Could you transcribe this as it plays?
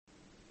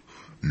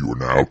You are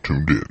now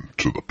tuned in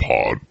to the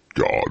Pod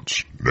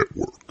Gods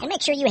Network. And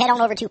make sure you head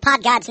on over to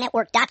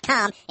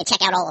podgodsnetwork.com and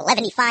check out all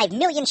 115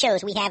 million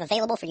shows we have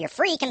available for your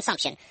free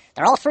consumption.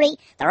 They're all free,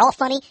 they're all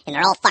funny, and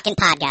they're all fucking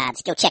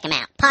podgods. Go check them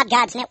out.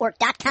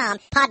 podgodsnetwork.com,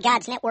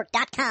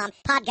 podgodsnetwork.com,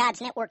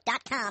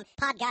 podgodsnetwork.com,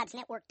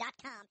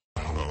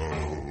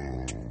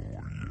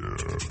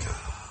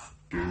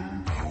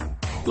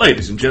 podgodsnetwork.com.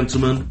 Ladies and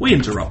gentlemen, we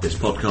interrupt this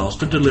podcast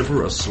to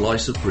deliver a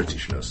slice of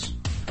Britishness.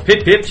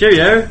 Pip pip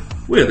cheerio,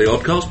 we're the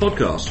Oddcast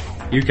Podcast.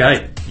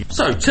 UK.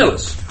 So tell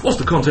us, what's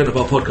the content of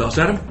our podcast,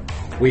 Adam?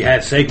 We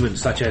have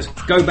segments such as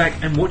Go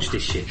Back and Watch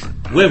This Shit.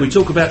 Where we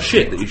talk about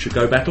shit that you should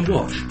go back and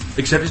watch.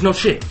 Except it's not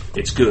shit,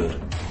 it's good.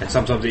 And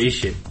sometimes it is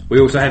shit.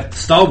 We also have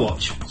Star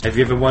Watch. Have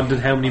you ever wondered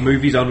how many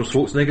movies Arnold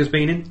Schwarzenegger's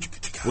been in?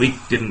 We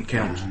didn't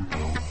count.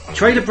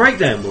 Trailer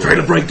Breakdown, boy.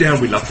 Trailer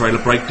Breakdown, we love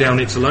Trailer Breakdown.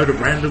 It's a load of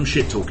random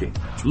shit talking.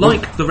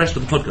 Like the rest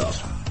of the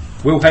podcast.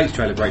 Will hates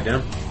Trailer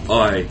Breakdown,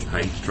 I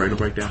hate Trailer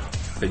Breakdown.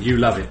 but you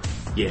love it.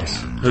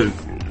 Yes. Who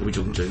are we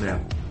talking to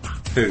now?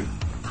 Who?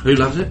 Who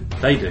loves it?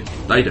 They do.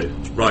 They do.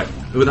 Right.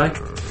 Who are they?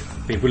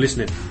 People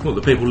listening. Well,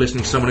 the people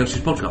listening to someone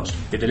else's podcast.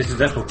 If they listen to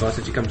that podcast,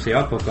 they should come see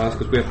our podcast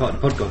because we're part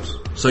of the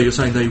Podgods. So you're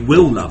saying they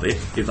will love it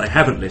if they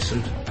haven't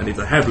listened, and if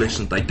they have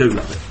listened, they do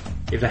love it.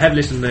 If they have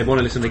listened and they want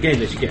to listen again,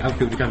 they should get other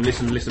people to come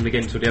listen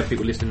again to the other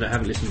people listening that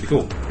haven't listened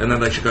before. And then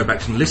they should go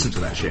back and listen to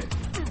that shit.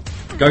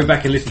 Go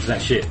back and listen to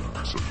that shit.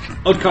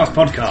 Oddcast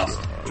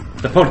Podcast.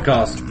 The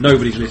podcast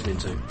nobody's listening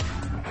to.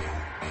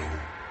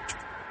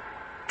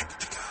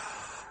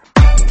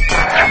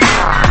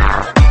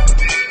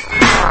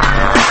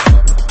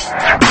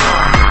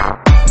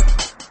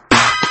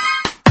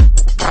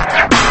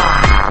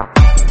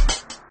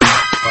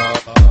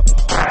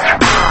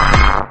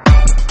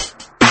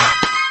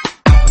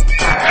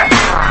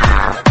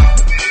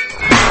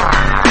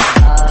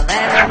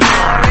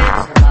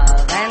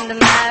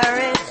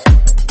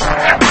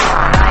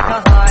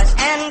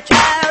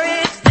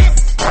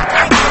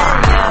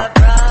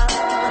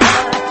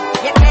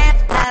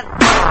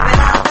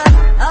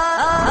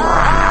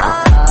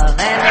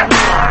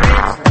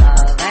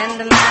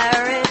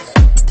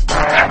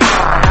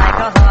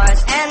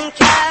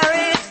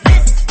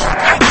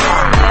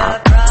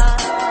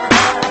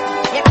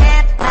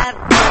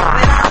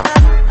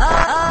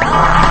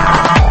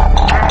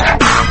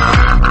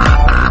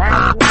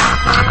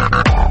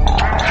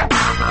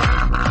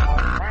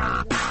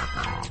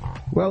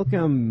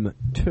 Welcome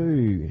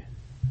to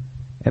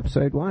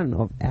episode 1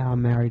 of Our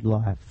Married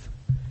Life,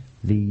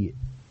 the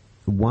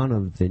one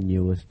of the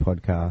newest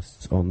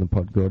podcasts on the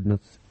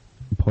Podgods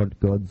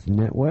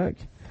Network.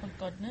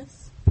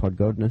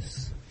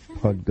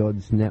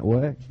 Podgods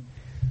Network.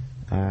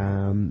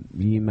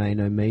 You may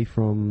know me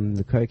from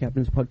the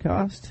Co-Captains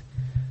podcast,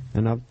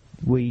 and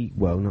we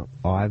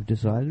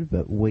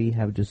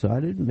have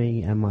decided,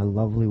 me and my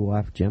lovely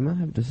wife Gemma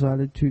have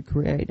decided to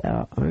create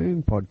our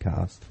own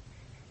podcast.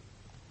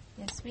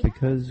 Yes, we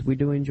Because we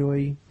do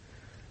enjoy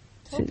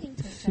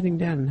sitting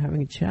down and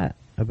having a chat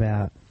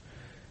about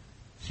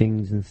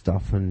things and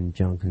stuff and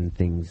junk and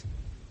things.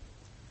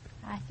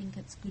 I think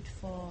it's good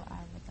for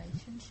our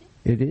relationship.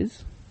 It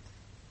is.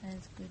 And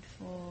it's good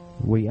for...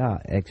 We are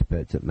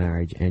experts at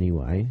marriage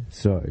anyway,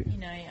 so... You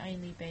know,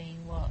 only being,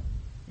 not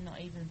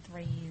even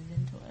 3 years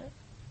into it.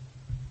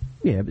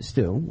 Yeah, but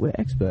still, we're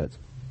experts.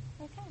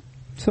 Okay.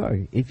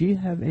 So, if you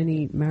have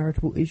any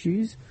marital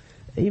issues,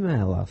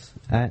 email us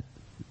at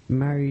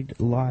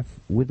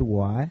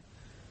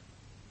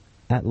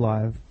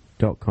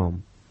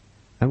marriedlifewithAY@live.com,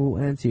 and we'll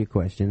answer your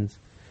questions.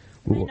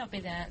 It may not be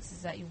the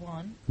answers that you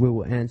want. We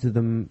will answer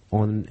them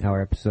on our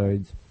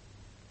episodes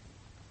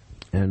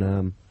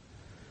and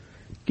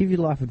give you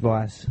life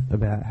advice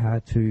about how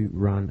to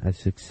run a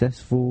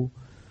successful,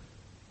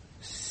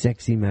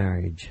 sexy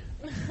marriage.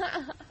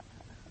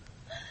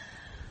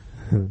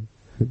 To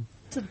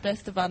the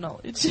best of our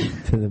knowledge.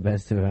 To the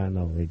best of our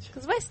knowledge.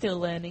 Because we're still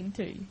learning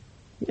too.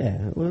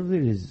 Yeah, well,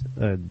 it is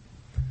a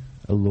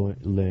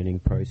learning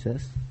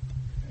process.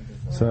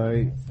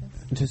 So,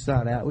 to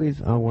start out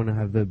with, I want to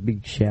have a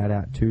big shout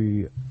out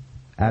to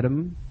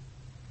Adam,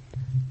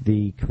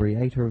 the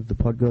creator of the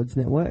Podgods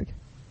Network.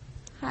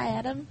 Hi,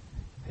 Adam.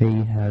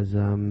 He has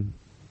been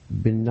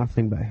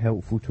nothing but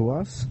helpful to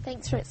us.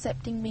 Thanks for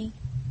accepting me.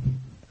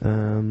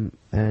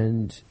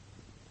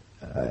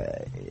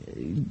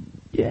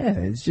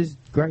 It's just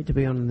great to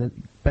be on the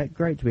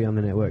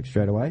network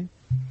straight away.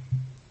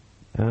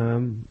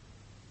 And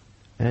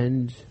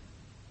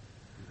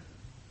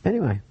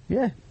anyway,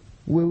 yeah,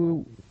 we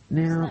will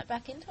now Snap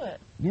back into it.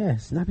 Yeah,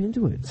 snap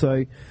into it.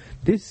 So,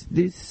 the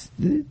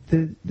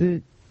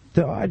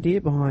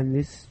idea behind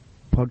this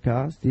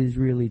podcast is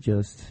really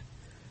just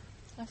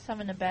Us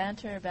having a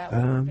banter about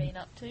what we've been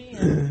up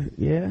to.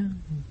 yeah.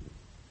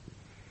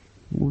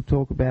 We'll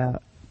talk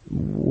about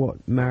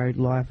what married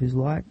life is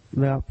like,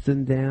 the ups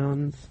and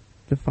downs,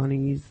 the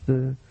funnies,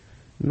 the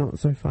not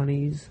so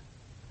funnies.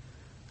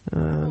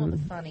 More the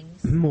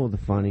funnies. More the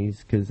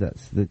funnies, because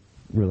that's the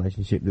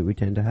relationship that we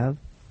tend to have.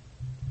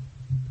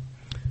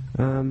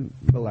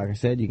 But like I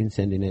said, you can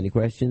send in any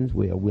questions.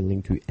 We are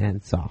willing to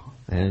answer.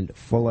 And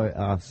follow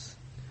us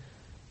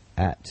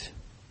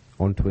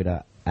on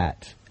Twitter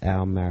at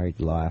Our Married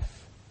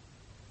Life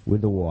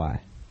with a Y.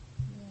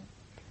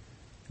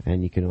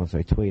 And you can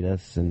also tweet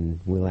us and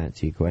we'll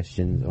answer your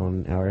questions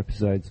on our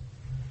episodes.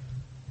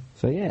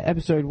 So yeah,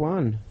 episode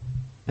 1.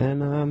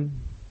 And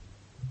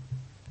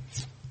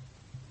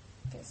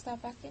Get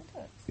start back into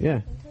it.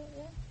 yeah,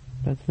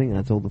 I think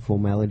that's all the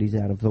formalities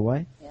out of the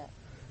way. Yeah.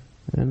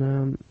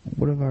 And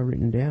what have I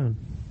written down?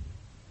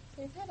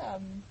 We've had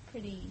a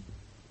pretty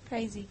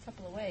crazy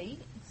couple of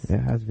weeks. It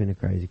has been a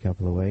crazy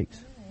couple of weeks.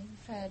 Yeah,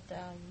 we've had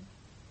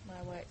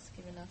my work's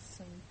given us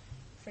some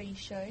free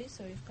shows,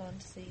 so we've gone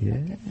to see Yeah.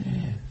 like a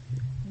few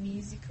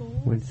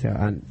musicals.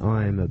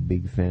 I am a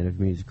big fan of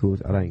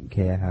musicals. I don't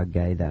care how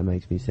gay that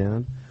makes me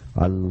sound.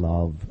 I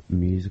love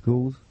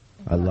musicals.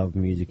 I love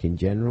music in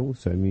general,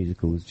 so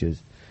musicals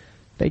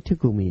they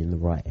tickle me in the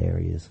right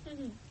areas.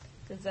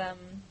 Because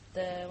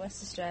the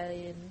West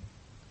Australian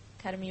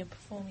Academy of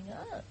Performing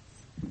Arts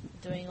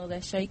are doing all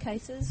their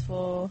showcases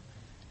for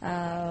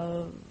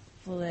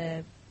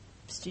their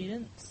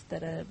students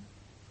that are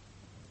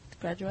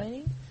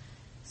graduating.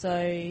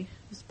 So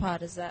as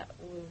part of that,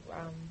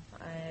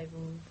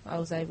 I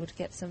was able to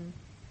get some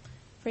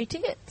free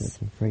tickets. Got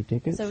some free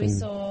tickets. So we and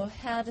saw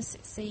How to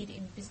Succeed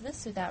in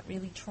Business Without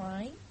Really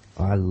Trying.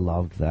 I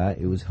loved that.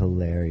 It was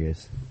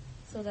hilarious.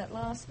 Saw that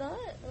last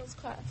night. It was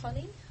quite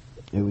funny.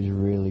 It was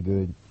really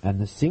good. And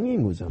the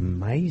singing was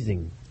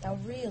amazing. They were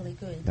really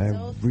good. They're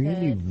So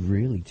really, third-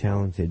 really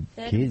talented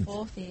Third kids. and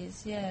fourth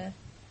years, yeah.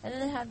 And then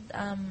they had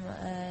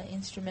an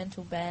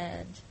instrumental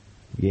band.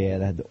 Yeah,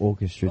 they had the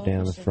orchestra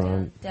down the Orchestra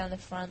front. Down the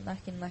front,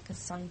 like in like a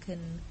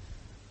sunken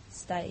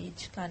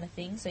stage kind of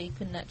thing, so you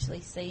couldn't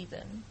actually see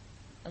them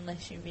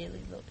unless you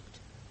really looked.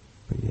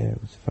 But yeah,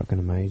 it was fucking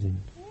amazing.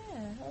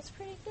 Yeah, that was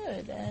pretty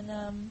good.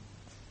 And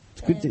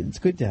It's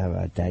good to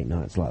have date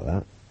nights like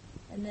that.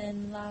 And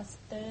then last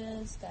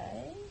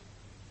Thursday,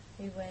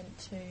 we went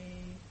to...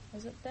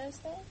 Was it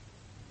Thursday?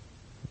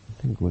 I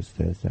think it was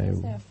Thursday.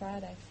 Thursday or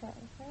Friday? Friday?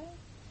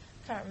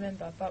 Can't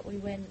remember, but we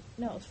went...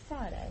 No, it was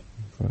Friday.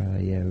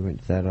 Friday, yeah, we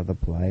went to that other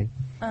play.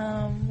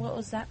 What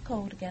was that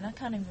called again? I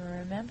can't even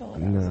remember what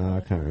that was No, I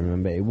called. can't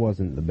remember. It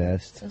wasn't the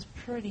best. It was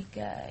pretty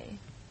gay.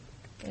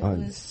 It I-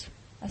 was...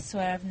 I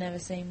swear I've never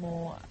seen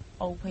more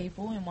old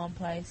people in one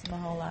place in my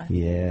whole life.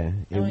 Yeah,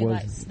 it And we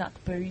was. like snuck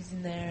booze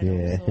in there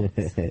and all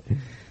sorts. Yeah.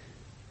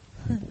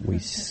 We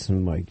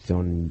smoked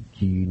on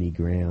uni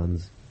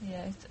grounds.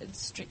 Yeah,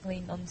 it's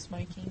strictly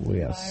non-smoking.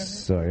 We are environment.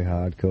 so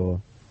hardcore.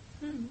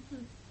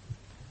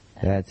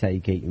 That's how you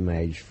keep your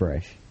marriage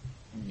fresh.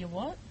 You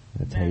what?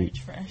 That's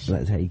Marriage fresh.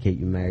 That's how you keep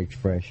your marriage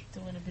fresh.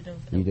 Doing a bit of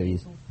You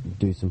illegal.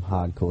 do some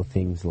hardcore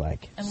things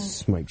like And we'll-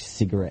 smoke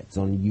cigarettes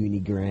on uni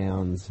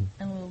grounds.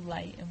 And we were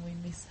late and we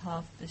missed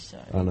half the show.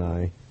 I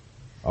know.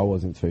 I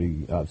wasn't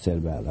too upset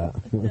about that.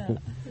 Yeah,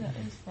 that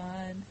was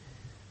fine.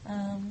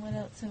 What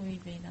else have we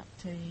been up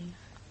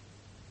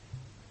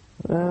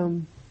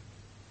to?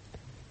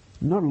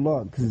 Not a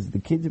lot because the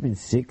kids have been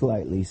sick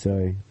lately.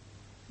 So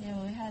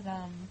Yeah, we had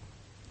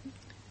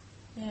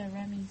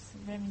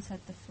Remy's had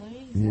the flu.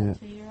 He's Yeah. a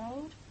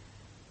 2-year-old,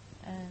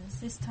 and it's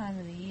this time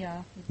of the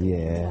year with the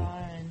Yeah.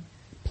 winter and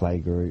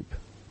playgroup,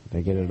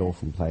 they get it Yeah. all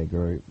from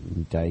playgroup,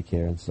 and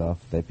daycare and stuff.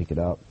 They pick it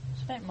up.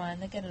 I don't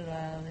mind. They get it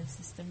out of their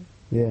system.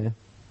 Yeah,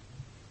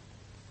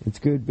 it's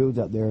good. Builds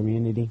up their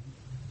immunity.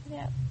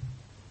 Yeah.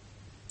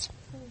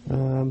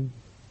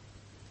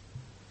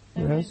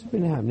 What else has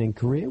been happening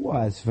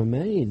career-wise for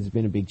me? It's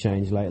been a big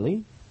change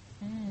lately.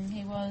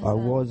 He was. I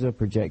was a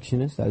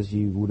projectionist, as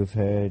you would have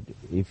heard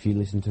if you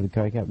listened to the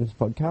Co-Captains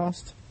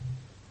podcast.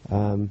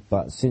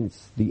 But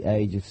since the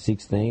age of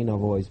 16,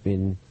 I've always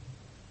been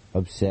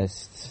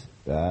obsessed.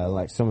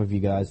 Like some of you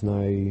guys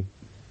know, you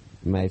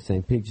may have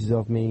seen pictures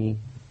of me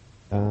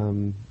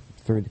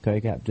through the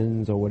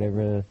Co-Captains or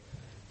whatever,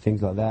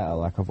 things like that.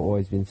 Like I've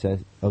always been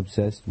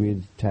obsessed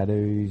with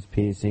tattoos,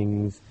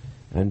 piercings,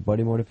 and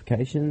body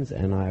modifications,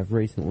 and I have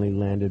recently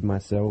landed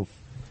myself.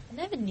 I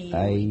never knew you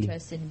were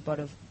interested in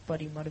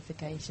body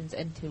modifications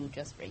until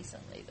just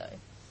recently, though.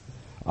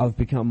 I've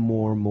become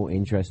more and more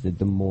interested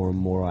the more and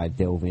more I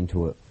delve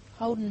into it.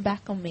 Holding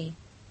back on me.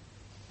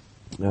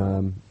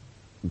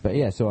 But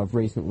yeah, so I've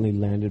recently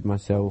landed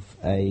myself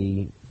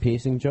a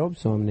piercing job,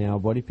 so I'm now a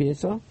body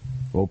piercer,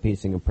 or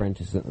piercing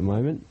apprentice at the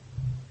moment,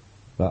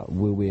 but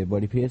will be a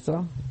body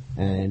piercer,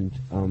 and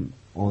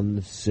on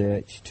the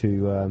search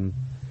to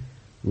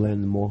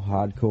learn the more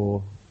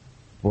hardcore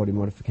body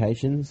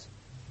modifications.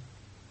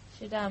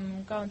 Should go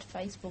onto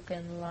Facebook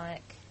and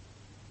like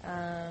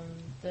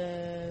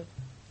the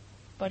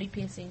body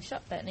piercing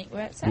shop that Nick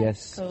works at.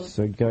 Yes, Called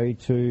so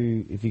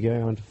if you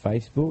go onto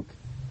Facebook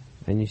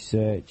and you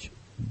search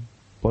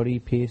Body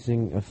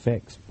Piercing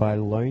Effects by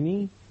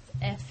Loney.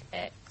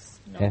 FX.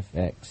 Not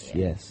FX,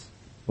 yes.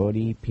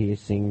 Body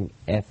Piercing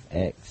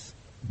FX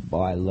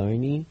by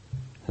Loney,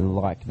 and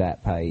like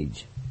that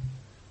page.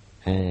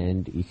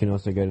 And you can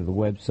also go to the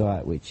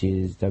website, which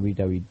is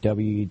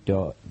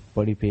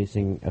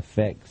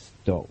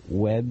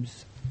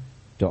www.bodypiercingeffects.webs.com.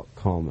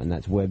 webs.com, and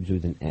that's webs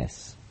with an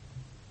S.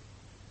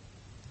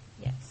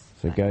 Yes.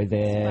 So go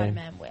there.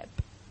 Spider-Man web.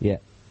 Yeah,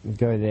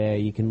 go there.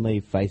 You can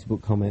leave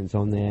Facebook comments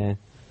on there.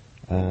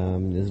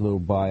 There's a little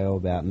bio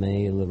about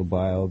me, a little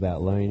bio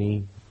about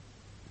Loney.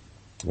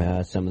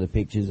 Some of the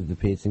pictures of the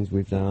piercings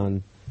we've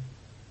done.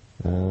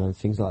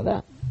 Things like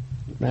that.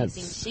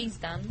 Things she's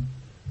done.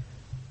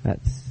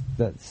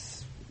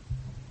 That's.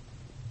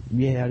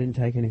 Yeah, I didn't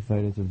take any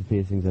photos of the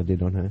piercings I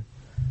did on her.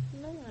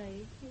 No,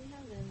 you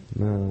haven't.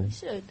 No. You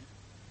should.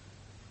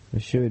 I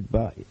should,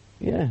 but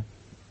yeah,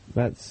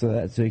 that's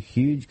a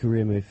huge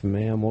career move for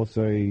me. I'm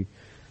also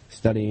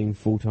studying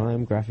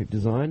full-time graphic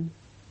design.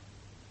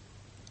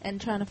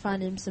 And trying to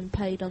find him some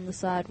paid on the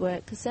side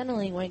work, because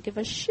Centrelink won't give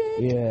a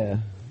shit. Yeah.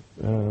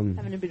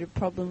 Having a bit of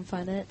problem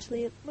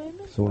financially at the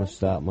moment. So I want to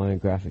start my own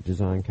graphic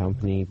design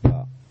company,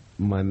 but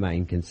my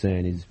main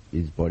concern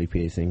is body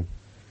piercing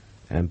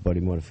and body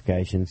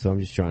modification. So I'm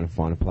just trying to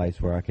find a place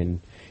where I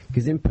can,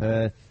 because in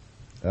Perth,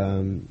 I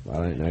don't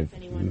know if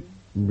anyone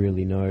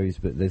really knows,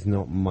 but there's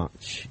not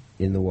much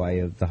in the way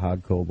of the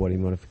hardcore body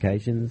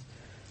modifications,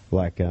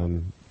 like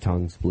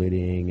tongue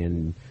splitting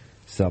and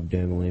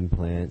subdermal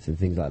implants and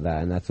things like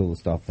that, and that's all the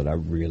stuff that I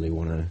really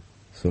want to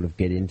sort of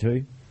get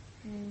into.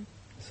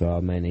 So I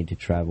may need to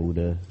travel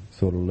to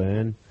sort of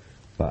learn,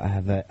 but I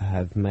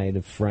have made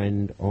a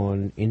friend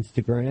on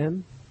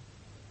Instagram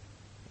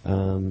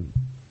who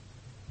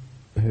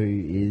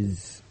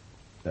is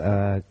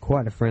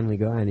quite a friendly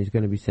guy, and he's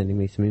going to be sending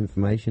me some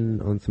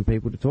information on some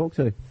people to talk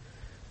to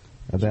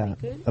about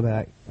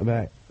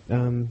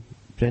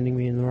sending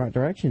me in the right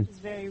direction. It's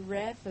very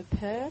rare for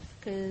Perth,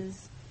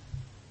 because,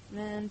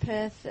 man,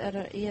 Perth,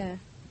 yeah.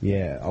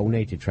 Yeah, I'll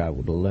need to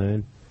travel to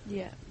learn,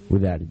 Yeah.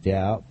 without a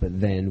doubt, but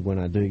then when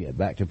I do get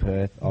back to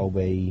Perth, I'll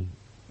be,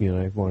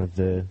 one of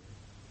the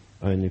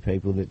only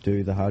people that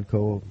do the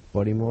hardcore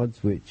body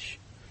mods, which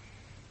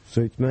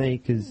suits me,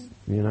 because,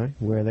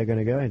 where are they going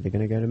to go? They're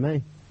going to go to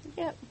me.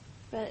 Yep.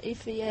 But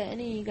if,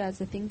 any of you guys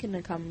are thinking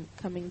of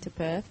coming to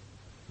Perth,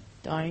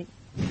 don't.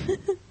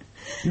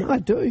 No, I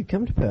do.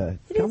 Come to Perth.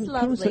 It Come is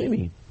lovely. and see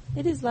me.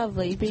 It is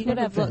lovely, but It's you've got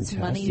to have fucking lots of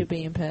money to fantastic.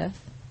 be in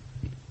Perth.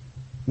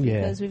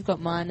 Yeah. Because we've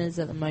got miners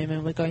at the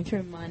moment. We're going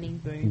through a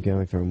mining I'm boom.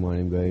 going through a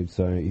mining boom,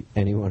 so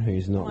anyone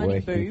who's not Mining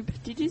working...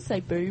 boob. Did you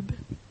say boob?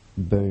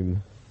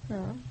 Boom.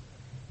 Oh.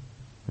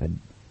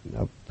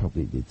 I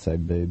probably did say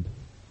boob.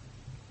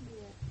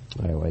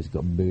 I always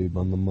got boob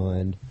on the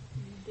mind.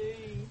 You do.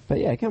 But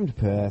yeah, come to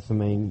Perth. I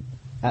mean,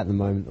 at the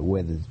moment the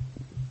weather's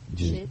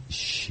just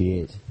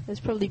shit. It's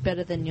probably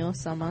better than your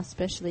summer,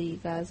 especially you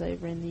guys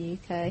over in the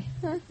UK.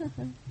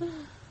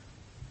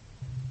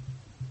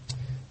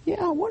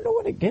 Yeah, I wonder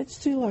what it gets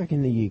to like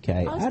in the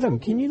UK. was Adam, talking-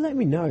 can you let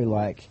me know,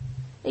 like...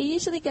 It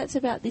usually gets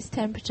about this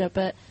temperature,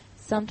 but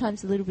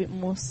sometimes a little bit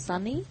more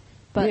sunny,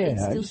 but Yeah, it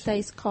I still just-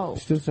 stays cold.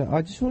 Still, so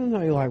I just want to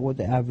know, like, what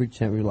the average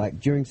temperature,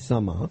 like, during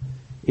summer.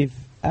 If,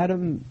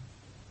 Adam,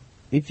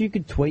 if you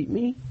could tweet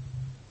me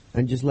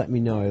and just let me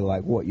know,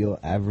 like, what your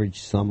average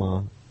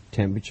summer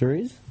temperature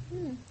is.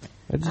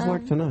 I'd just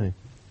like to know.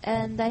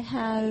 And they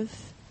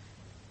have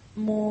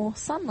more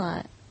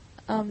sunlight.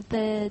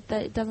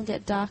 It doesn't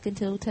get dark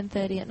until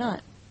 10:30 at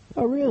night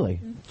Oh, really?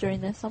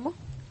 during their summer.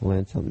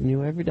 Learn something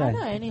new every day. I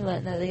know, I only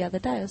learned that the other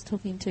day. I was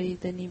talking to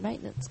the new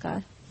maintenance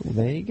guy. Well,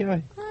 there you go. I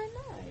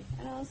know.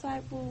 And I was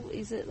like, well,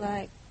 is it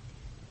like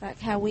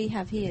how we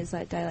have here is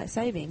like daylight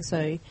saving,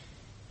 so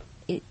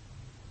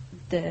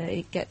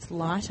it gets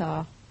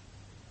lighter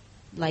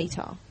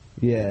later.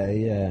 Yeah,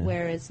 yeah.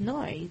 Whereas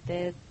no,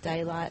 their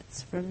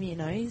daylight's from,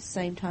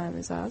 same time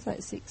as ours,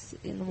 like 6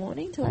 in the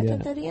morning to like Yeah.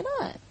 10:30 at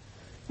night.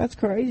 That's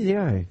crazy,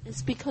 eh?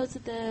 It's because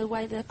of the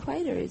way the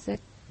equator is,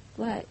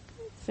 like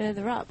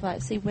further up.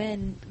 Like, see, we're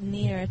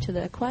nearer to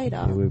the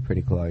equator, Yeah, we're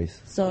pretty close.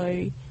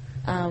 so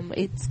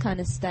it's kind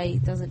of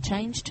doesn't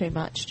change too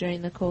much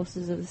during the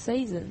courses of the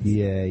seasons.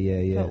 Yeah, yeah,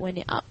 yeah. But when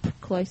you're up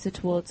closer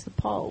towards the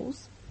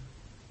poles,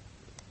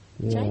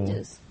 it Yeah.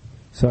 changes.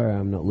 Sorry,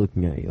 I'm not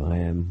looking at you. I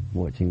am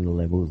watching the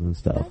levels and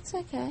stuff. That's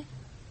okay.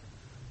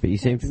 But you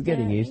seem to be That's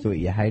getting scary. used to it.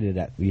 You hated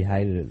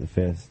it the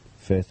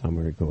first time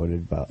we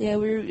recorded, but Yeah,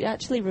 we were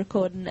actually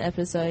recording an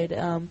episode,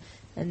 and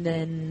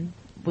then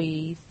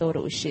we thought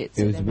it was shit,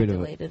 so it was then a we bit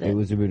of deleted it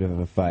was a bit of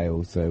a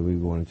fail. So we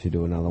wanted to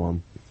do another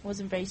one.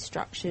 wasn't very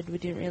structured. We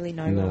didn't really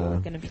know No. what we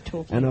were going to be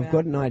talking And about. I've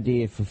got an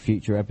idea for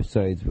future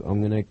episodes. I'm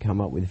going to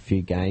come up with a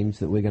few games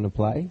that we're going to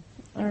play.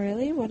 Oh,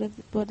 really? What are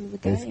the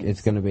games?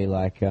 It's going to be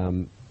like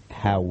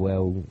how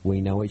well we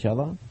know each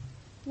other.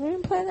 We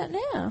can play that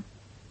now.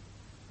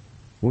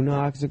 Well,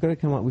 no, because I've got to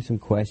come up with some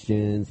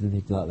questions and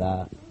things like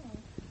that.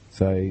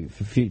 So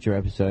for future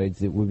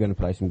episodes, we're going to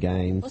play some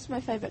games. What's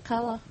my favourite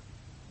colour?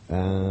 I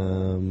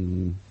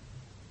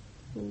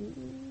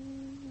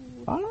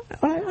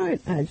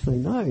don't actually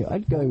know.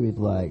 I'd go with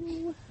like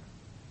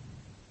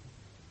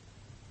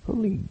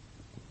probably.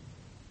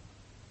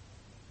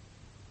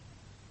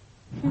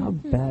 How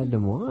bad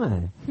am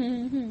I?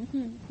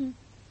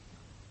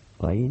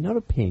 Like, you're not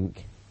a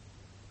pink.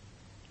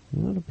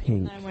 You're not a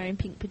pink. No, I'm wearing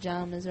pink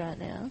pyjamas right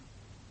now,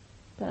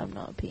 but I'm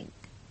not a pink.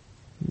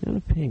 You're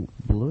not a pink.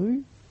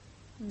 Blue?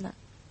 No.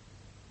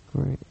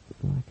 Green,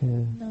 like a...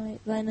 No,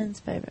 Lennon's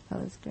favourite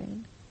colour's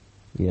green.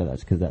 Yeah,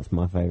 that's because that's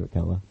my favourite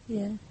colour.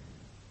 Yeah.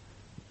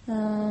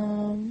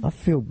 I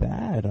feel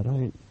bad. I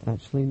don't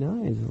actually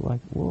know. Is it like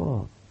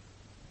what?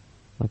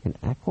 Like an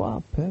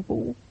aqua?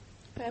 Purple?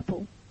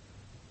 Purple.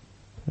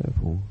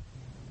 Purple.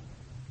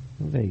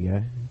 Well, there you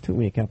go. Took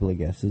me a couple of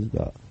guesses,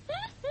 but...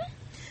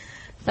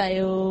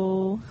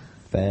 Fail.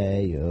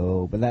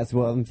 But that's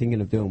what I'm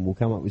thinking of doing. We'll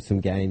come up with some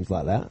games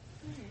like that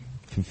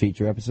for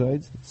future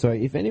episodes. So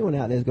if anyone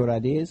out there's got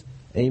ideas,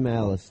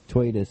 email us,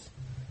 tweet us.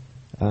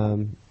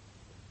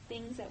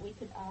 Things that we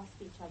could ask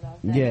each other.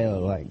 Yeah,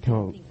 like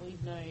come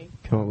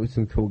up with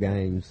some cool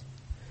games.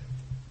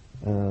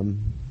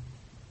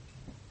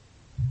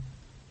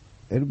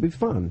 It'll be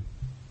fun,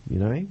 you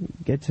know.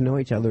 Get to know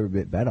each other a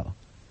bit better.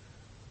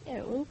 Yeah,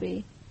 it will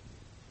be.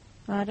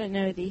 I don't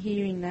know if you're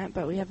hearing that,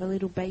 but we have a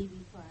little baby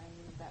playing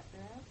in the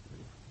background.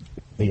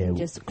 Yeah. He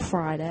just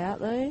cried out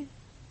though.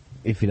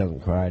 If he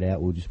doesn't cry it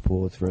out, we'll just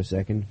pause for a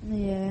second.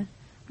 Yeah,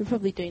 we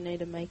probably do need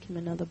to make him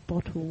another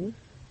bottle.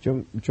 Do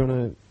you want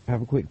to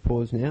have a quick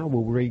pause now?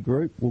 We'll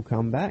regroup. We'll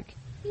come back.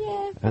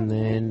 Yeah. And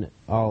then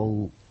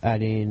I'll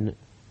add in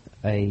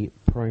a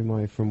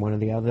promo from one of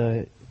the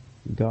other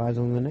guys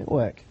on the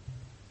network.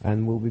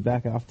 And we'll be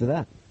back after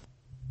that.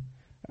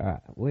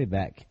 Alright, we're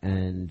back,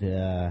 and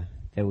there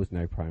was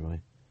no promo.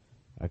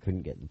 I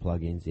couldn't get the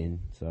plugins in,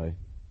 so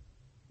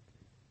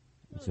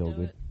it's all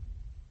good.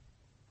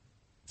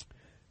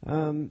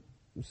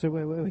 So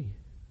where were we?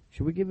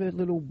 Should we give a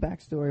little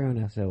backstory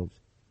on ourselves?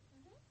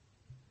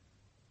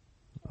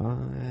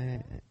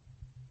 I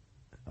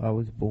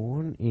was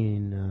born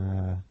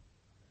in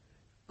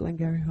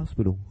Glengarry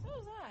Hospital. So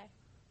was I.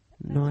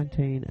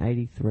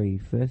 1983,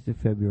 1st of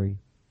February.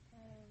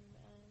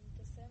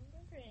 December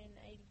in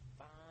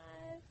 85.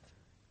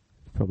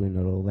 Probably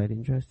not all that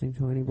interesting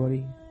to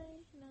anybody.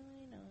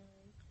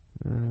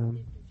 No. Lived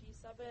a few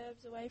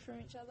suburbs away from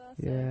each other.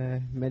 So Yeah,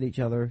 met each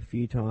other a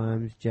few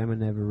times. Gemma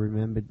never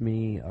remembered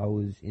me. I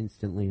was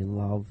instantly in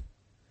love.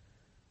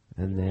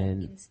 And You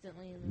weren't then...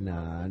 instantly in love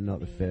Nah, with not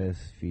the me, first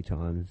few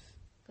times.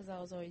 Because I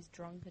was always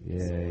drunk and Yeah,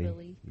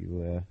 disorderly. you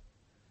were.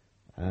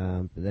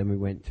 But then we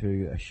went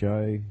to a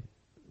show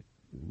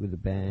with a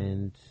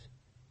band,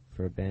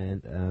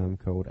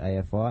 called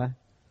AFI.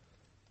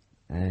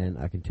 And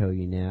I can tell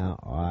you now,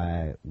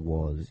 I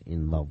was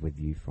in love with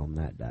you from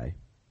that day.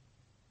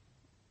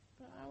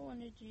 But I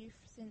wanted you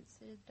since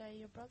the day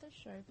your brother's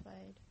show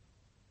played.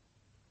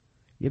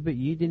 Yeah, but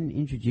you didn't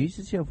introduce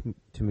yourself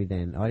to me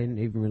then. I didn't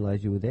even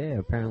realise you were there.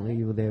 Apparently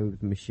you were there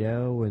with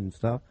Michelle and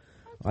stuff.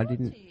 I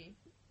didn't. To you.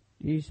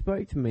 You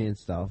spoke to me and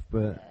stuff,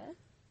 but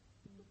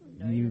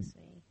Yeah. Notice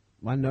me.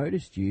 I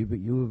noticed you, but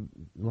you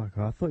were, like,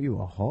 I thought you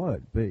were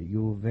hot, but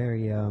you were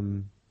very,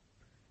 you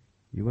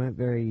weren't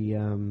very,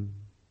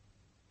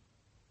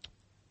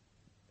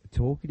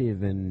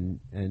 talkative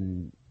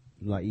and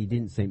like, you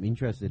didn't seem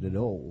interested at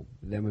all.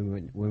 Then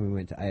when we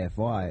went to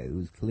AFI, it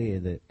was clear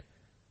that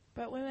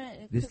But we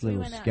went. this 'cause we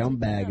little went out to dinner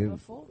scumbag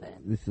before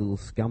then. this little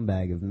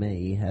scumbag of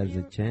me has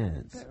You- a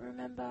chance. But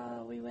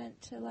remember, we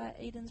went to like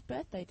Eden's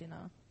birthday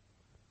dinner.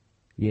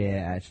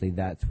 Yeah, actually,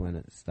 that's when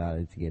it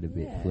started to get a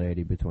bit Yeah.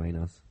 flirty between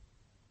us.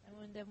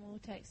 And then we were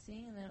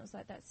texting, and then it was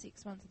like that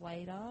 6 months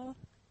later.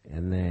 And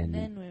And then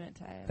then we went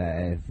to AFI. the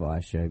AFI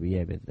show. But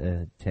yeah, but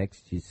the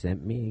text you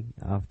sent me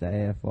after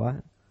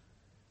AFI,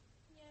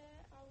 Yeah,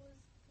 I was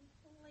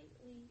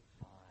completely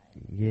high.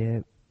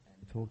 yeah,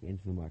 talk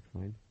into the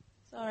microphone.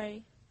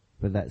 Sorry.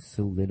 But that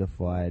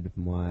solidified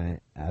my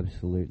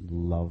absolute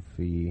love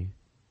for you.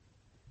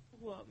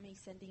 What, me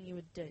sending you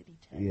a dirty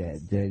text? Yeah,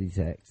 dirty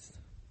text.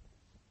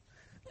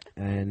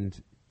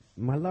 And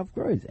my love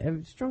grows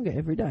stronger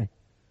every day.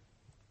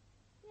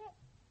 Yep.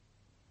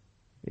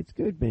 It's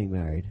good being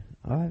married.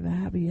 I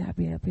have a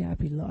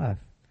happy life.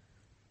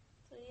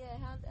 So yeah,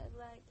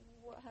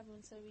 what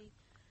happened? So we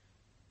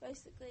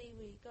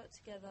got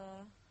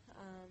together.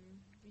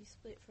 We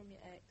split from your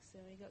ex,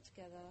 and we got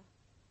together.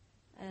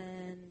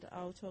 And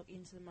I'll talk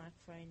into the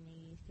microphone.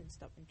 And you can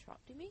stop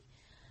interrupting me.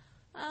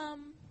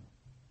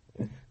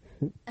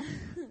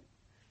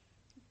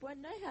 Well,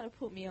 know how to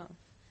put me off.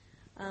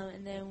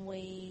 And then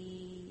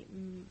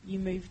you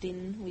moved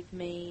in with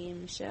me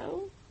and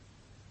Michelle.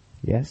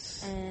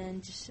 Yes.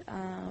 And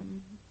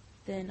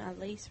then our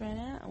lease ran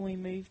out, and we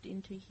moved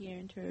into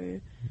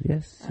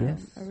Yes.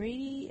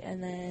 Aridi,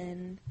 and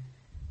then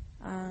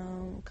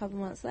a couple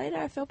of months later,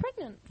 I fell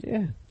pregnant.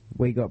 Yeah.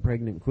 We got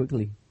pregnant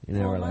quickly in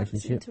our 4 months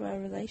relationship. into our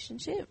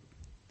relationship,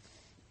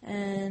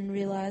 and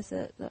realised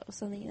that was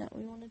something that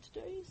we wanted to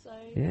do. So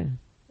Yeah.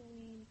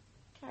 we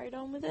carried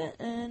on with it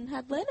and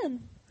had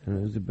Lennon. And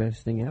it was the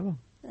best thing ever.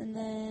 And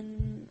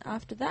then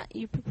after that,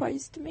 you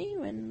proposed to me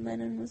when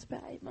Lennon was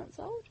about 8 months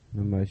old.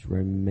 The most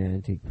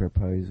romantic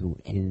proposal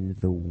in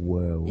the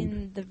world.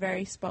 In the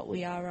very spot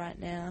we are right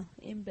now,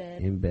 in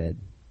bed, In bed.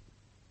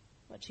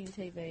 watching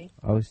TV.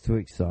 I was too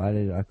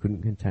excited. I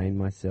couldn't contain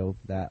myself.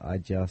 That I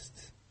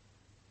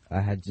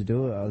had to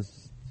do it. I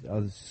was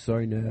so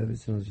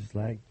nervous, and I was just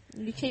like,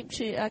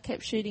 I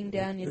kept shooting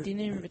down your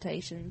dinner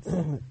invitations.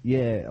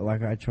 yeah.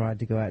 Like I tried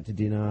to go out to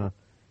dinner,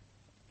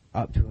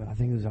 I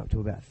think it was up to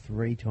about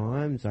 3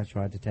 times I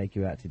tried to take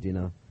you out to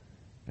dinner,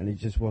 and it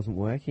just wasn't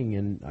working,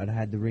 and I'd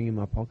had the ring in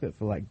my pocket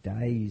for like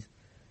days,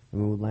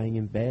 and we were laying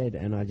in bed,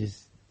 and I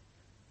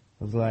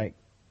was like,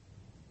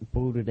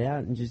 pulled it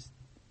out and just,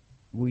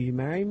 will you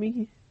marry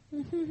me?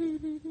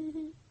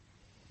 And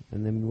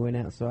then we went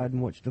outside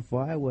and watched the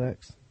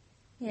fireworks.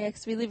 Yeah,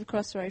 because we live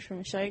across the road from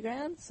a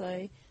showground,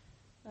 so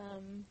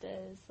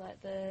there's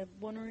like the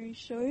Wanneroo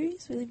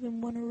shows. We live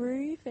in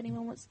Wanneroo, if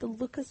anyone wants to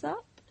look us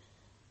up.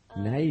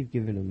 Now you've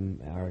given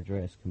them our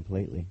address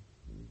completely.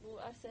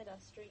 Well, I said our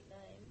street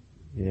name.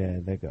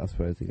 Yeah, I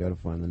suppose they got to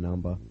find the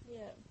number.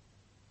 Yeah.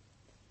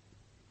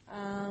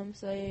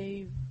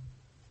 So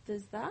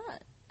there's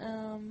that.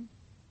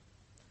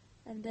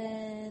 And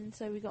then,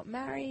 so we got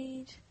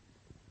married,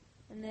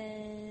 and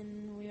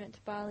then we went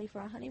to Bali for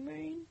our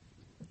honeymoon.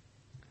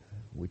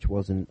 Which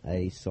wasn't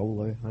a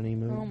solo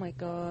honeymoon. Oh my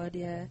god,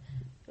 yeah.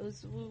 It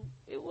was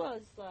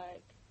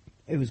like...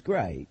 It was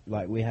great.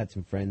 Like, we had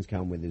some friends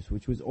come with us,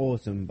 which was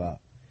awesome, but,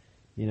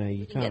 you know, you we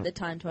didn't can't... get the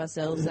time to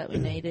ourselves that we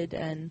needed,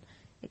 and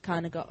it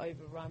kind of got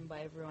overrun by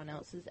everyone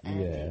else's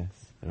antics. Yeah,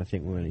 and I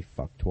think we only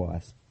fucked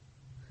twice.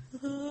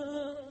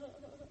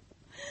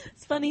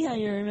 It's funny how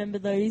you remember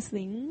those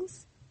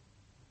things.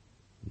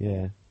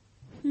 Yeah.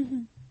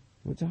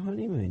 What's a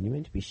honeymoon? You're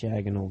meant to be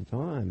shagging all the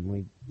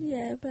time.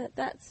 Yeah, but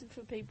that's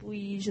for people who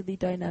usually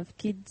don't have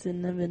kids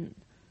and haven't...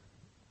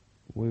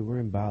 We were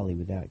in Bali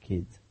without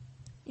kids.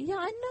 Yeah,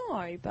 I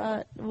know,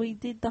 but we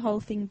did the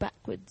whole thing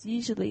backwards.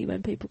 Usually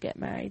when people get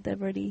married, they've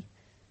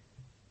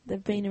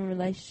been in a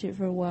relationship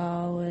for a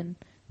while and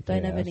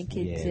don't have any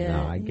kids yet.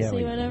 No, I you get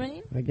see what I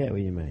mean? I get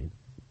what you mean.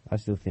 I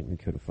still think we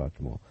could have fucked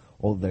more.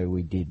 Although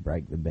we did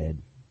break the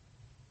bed.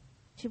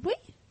 Did we?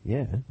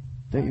 Yeah.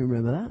 Don't you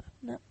remember that?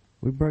 No.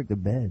 We broke the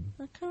bed.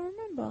 I can't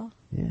remember.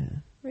 Yeah.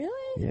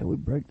 Really? Yeah, we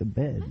broke the I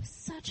bed. have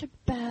such a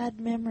bad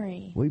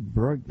memory. We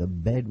broke the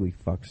bed, we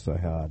fucked so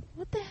hard.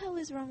 What the hell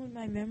is wrong with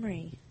my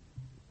memory?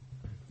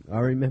 I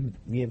remember,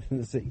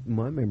 see,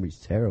 my memory's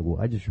terrible.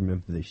 I just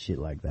remember this shit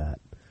like that.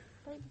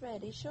 Break the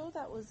bed. Are you sure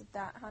that was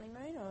that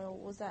honeymoon, or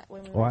was that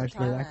when we Oh, went actually,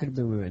 to Thailand? that could have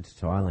been when we went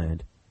to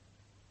Thailand.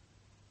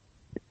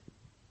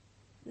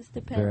 This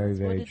depends. Very, What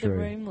very did true. the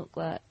room look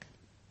like?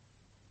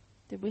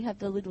 Did we have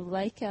the little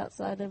lake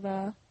outside of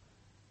the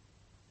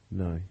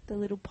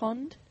little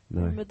pond?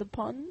 No. Remember the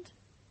pond?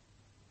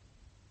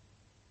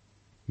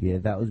 Yeah,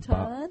 that was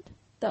Thailand?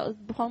 The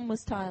pond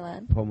was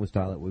Thailand. Pond was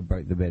Thailand. We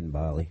broke the bed in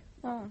Bali.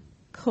 Oh,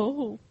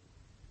 cool.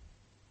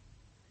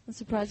 I'm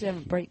surprised we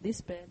haven't break this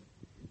bed.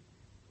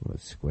 Well,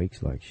 it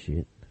squeaks like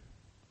shit.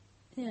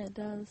 Yeah, it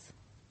does.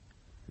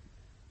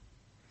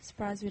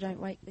 Surprised we don't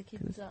wake the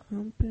kids up.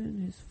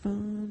 Humping is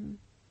fun.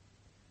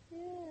 Yeah.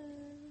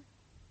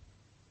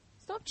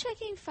 Stop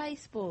checking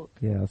Facebook.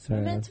 Yeah, sorry.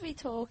 You're meant to be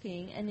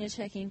talking and you're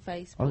checking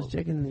Facebook. I was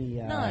checking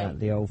No.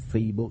 the old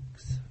fee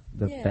books,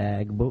 the Yeah.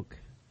 fag book.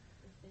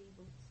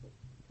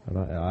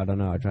 I don't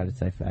know. I tried to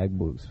say fag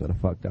books, but I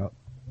fucked up.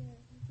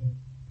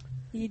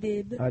 You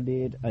did. I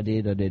did.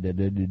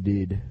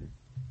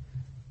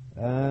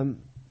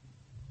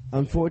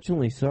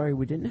 Unfortunately, sorry,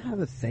 we didn't have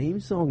a theme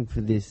song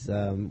for this.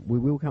 We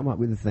will come up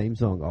with a theme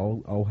song.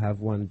 I'll have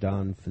one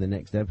done for the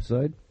next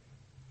episode.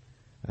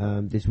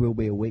 This will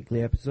be a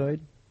weekly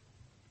episode.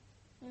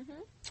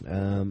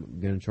 I'm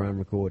going to try and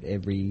record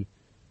every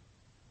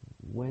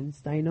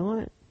Wednesday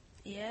night.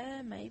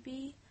 Yeah,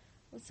 maybe.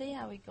 We'll see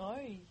how we go.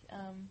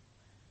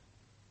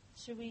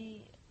 Should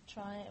we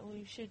try?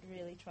 We should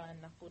really try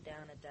and knuckle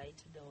down a day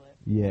to do it.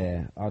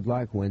 Yeah, I'd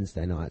like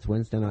Wednesday nights.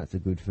 Wednesday nights are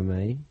good for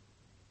me.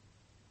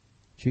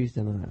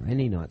 Tuesday night,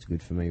 any night's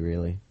good for me,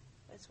 really.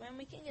 It's when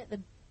we can get the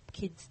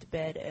kids to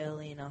bed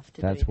early enough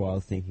to That's do why I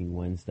was this. thinking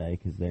Wednesday,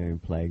 because they're in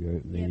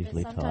playgroup and they're Yeah,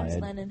 usually but sometimes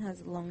tired. Lennon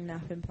has a long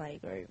nap in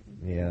playgroup.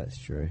 Yeah, that's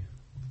true.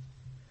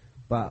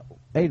 But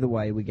either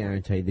way, we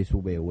guarantee this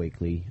will be a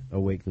weekly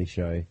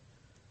show.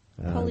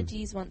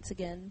 Apologies once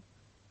again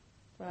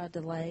for our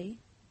delay.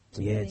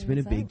 Yeah, it's been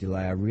a big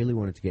delay. I really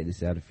wanted to get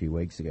this out a few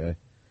weeks ago.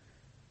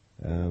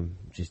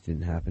 Just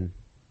didn't happen.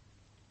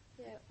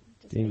 Yeah,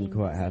 just Didn't been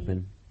quite busy.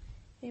 happen.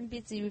 Been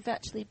busy. We've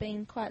actually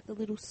been quite the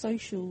little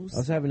socials. I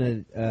was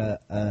having I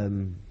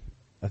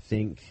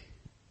think,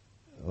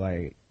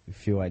 like a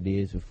few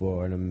ideas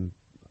before, and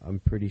I'm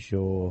pretty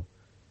sure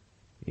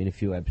in a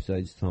few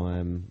episodes'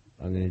 time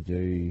I'm going to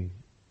do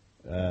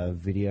a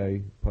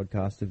video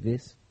podcast of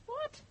this.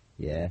 What?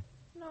 Yeah,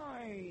 No.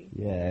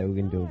 yeah, we're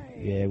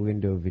gonna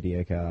do a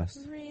video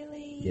cast.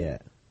 Really? Yeah,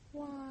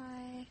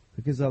 Why?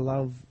 because I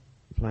love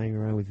playing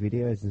around with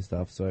videos and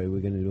stuff, so we're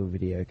going to do a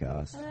video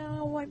cast.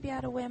 I won't be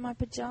able to wear my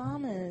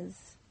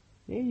pajamas.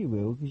 Yeah, you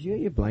will, because you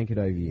got your blanket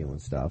over you and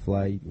stuff.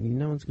 Like,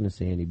 no one's going to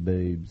see any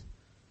boobs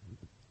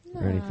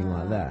or anything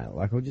like that.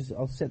 Like,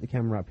 I'll set the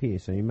camera up here,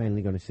 so you're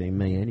mainly going to see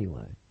me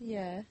anyway.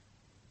 Yeah.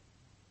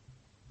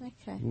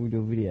 Okay. We'll do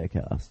a video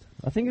cast.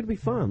 I think it'd be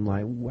fun.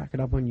 Like, whack it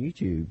up on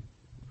YouTube.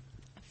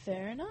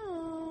 Fair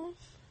enough.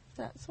 If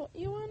that's what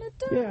you want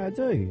to do. Yeah, I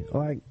do.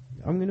 Like,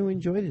 I'm going to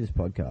enjoy this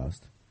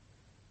podcast.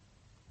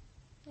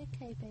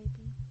 Okay,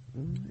 baby.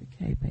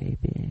 Okay,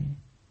 baby.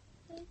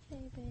 Okay,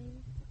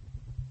 baby.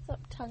 Stop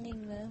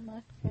tonguing the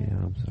microphone. Yeah,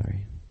 I'm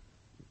sorry.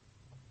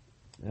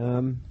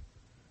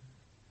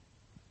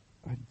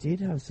 I did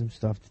have some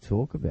stuff to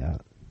talk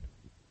about.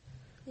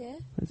 Yeah?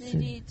 Let's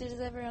Does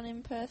everyone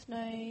in Perth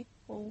know,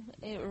 or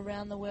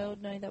around the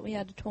world know that we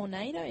had a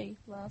tornado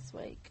last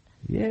week?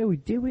 Yeah, we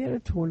did. We had a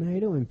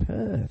tornado in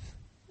Perth.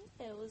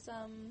 It was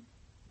up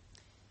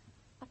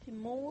in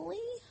Morley,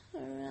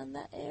 around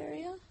that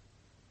area.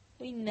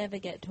 We never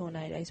get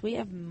tornadoes. We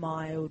have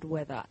mild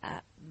weather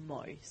at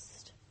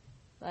most.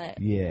 Like,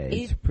 Yeah,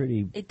 it's pretty.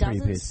 It pretty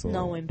doesn't piss poor.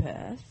 snow in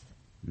Perth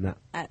No,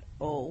 at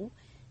all.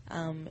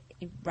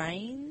 It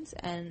rains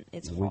and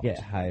it's we hot. get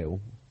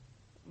hail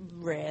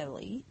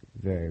Rarely.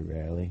 very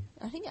rarely.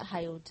 I think it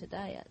hailed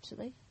today,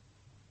 actually.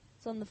 I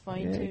was on the phone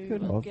Yeah, it to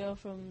could a have. girl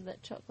from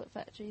that chocolate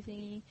factory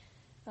thingy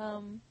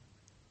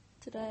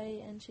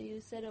today, and she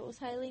said it was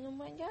hailing in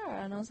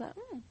Wangara, and I was like,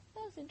 that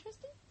was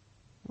interesting.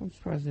 I'm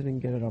surprised they didn't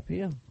get it up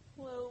here.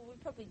 Well, we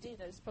probably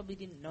did. I just probably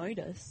didn't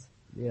notice.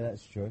 Yeah,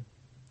 that's true.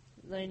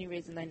 The only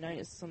reason they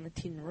noticed is on the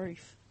tin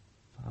roof.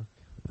 Fuck,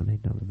 I need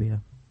another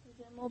beer. Is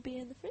there more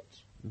beer in the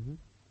fridge? Mhm.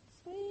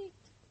 Sweet.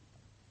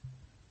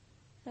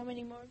 How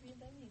many more have you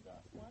done? You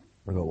got one.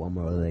 I got one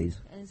more of these.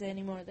 And is there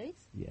any more of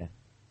these? Yeah,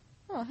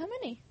 Oh, how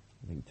many?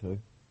 I think two.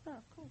 Oh,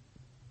 cool.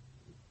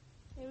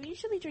 Yeah, we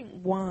usually drink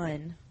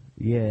wine.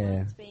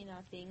 Yeah, It's been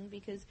our thing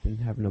because been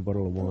having a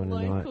bottle of the wine a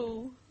night.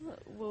 local.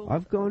 Well,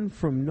 I've gone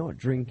from not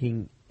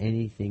drinking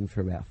anything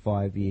for about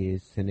 5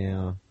 years to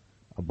now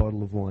a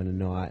bottle of wine a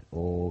night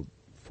or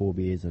 4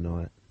 beers a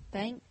night.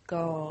 thank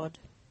God.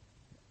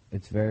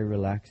 It's very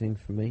relaxing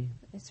for me.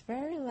 It's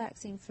very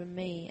relaxing for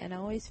me, and I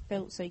always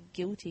felt so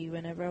guilty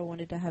whenever I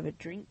wanted to have a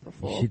drink You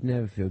before. should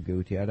never feel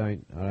guilty. I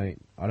don't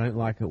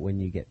like it when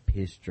you get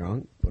pissed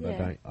drunk, but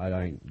Yeah. I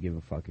don't give a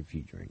fuck if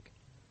you drink.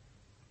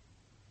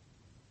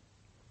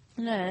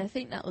 No, I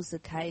think that was the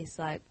case.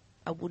 Like,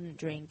 I wouldn't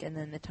drink, and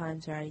then the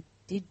times where I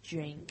did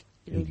drink,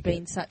 it You'd had been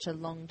get- such a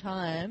long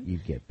time. You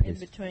get In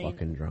pissed between-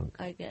 fucking drunk,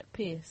 I get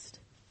pissed.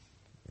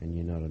 and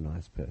you're not a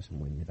nice person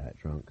when you're that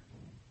drunk.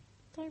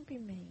 Don't be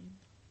mean.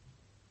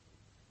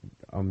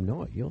 I'm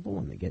not. You're the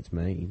one that gets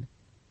mean.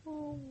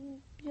 Well,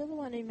 you're the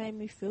one who made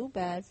me feel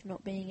bad for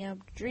not being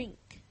able to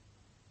drink.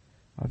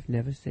 I've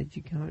never said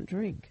you can't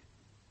drink.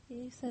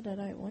 You said I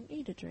don't want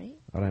you to drink.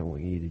 I don't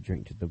want you to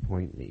drink to the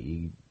point that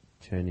you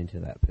turn into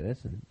that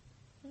person.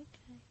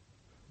 Okay.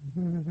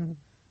 I'm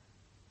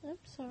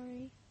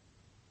sorry.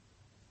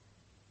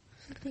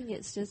 I think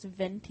it's just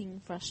venting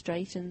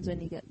frustrations when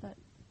you get that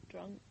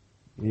drunk.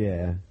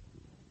 Yeah.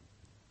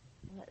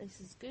 Like,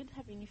 this is good,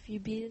 having a few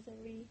beers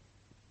every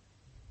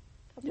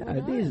couple Yeah, of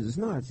it nights. is. It's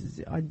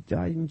nice.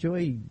 I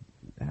enjoy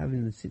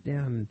having to sit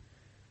down and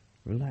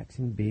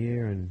relaxing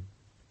beer, and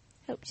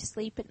Helps you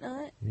sleep at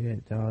night. yeah,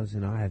 it does.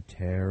 And I have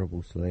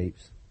terrible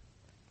sleeps.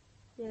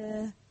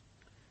 Yeah.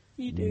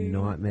 You do.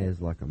 Nightmares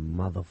like a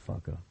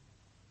motherfucker.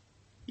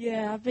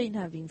 Yeah, I've been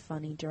having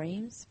funny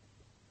dreams.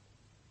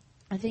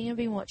 I think I've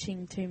been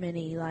watching too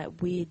many,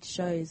 like, weird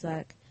shows,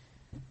 like,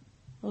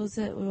 what was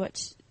it? We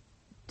watched,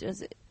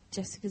 was it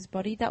Jessica's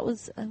Body? That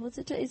was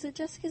is it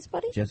Jessica's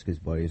Body? Jessica's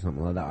Body or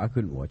something like that. I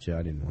couldn't watch it.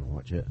 I didn't want to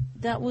watch it.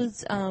 That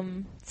was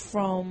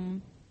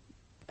from,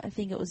 I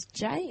think it was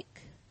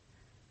Jake,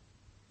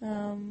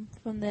 from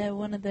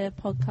one of their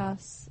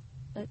podcasts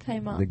that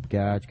came up. The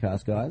Garage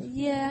Cast guys.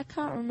 Yeah, I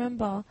can't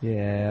remember.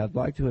 Yeah, I'd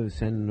like to have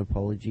sent an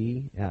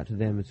apology out to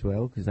them as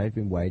well, because they've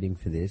been waiting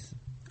for this.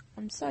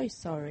 I'm so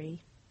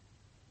sorry.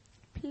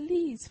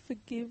 Please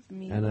forgive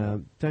me.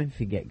 And don't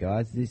forget,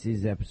 guys, this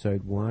is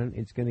episode 1.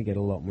 It's going to get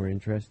a lot more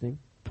interesting.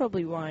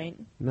 Probably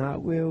won't. No,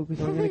 it will,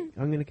 because I'm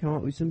going to come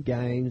up with some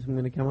games. I'm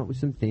going to come up with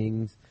some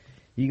things.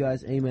 You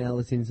guys email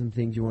us in some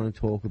things you want to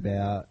talk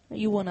about.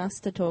 You want us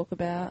to talk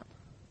about?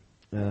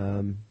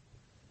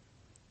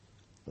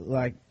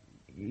 Like,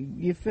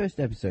 your first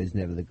episode's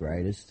never the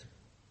greatest.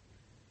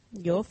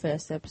 Your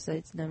first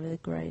episode's never the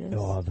greatest.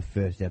 Oh, the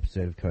first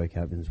episode of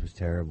Co-Cabins was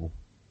terrible.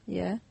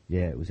 Yeah?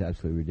 Yeah, it was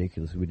absolutely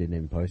ridiculous. We didn't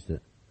even post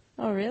it.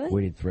 Oh, really?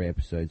 We did 3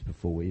 episodes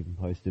before we even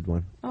posted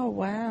one. Oh,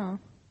 wow.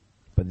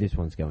 But this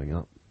one's going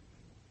up.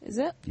 Is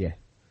it? Yeah.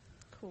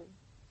 Cool.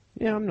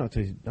 Yeah, I'm not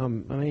too... I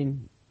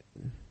mean...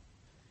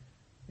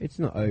 It's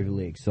not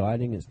overly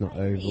exciting. It's not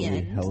overly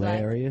end,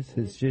 hilarious. like,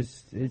 It's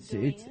just...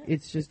 doing it.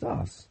 It's just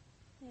us.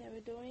 Yeah,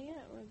 we're doing it.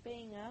 We're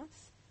being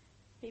us.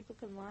 People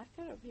can like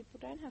it or people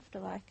don't have to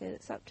like it.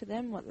 It's up to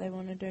them what they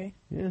want to do.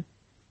 Yeah.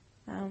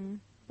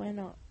 We're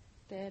not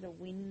there to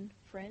win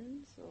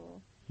friends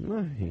or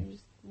No. we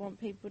just want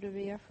people to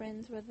be our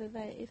friends whether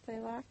if they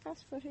like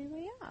us for who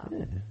we are.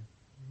 Yeah.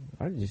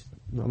 I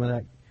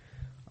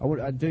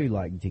do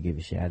like to give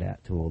a shout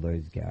out to all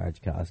those Garage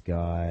Cast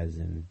guys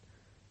and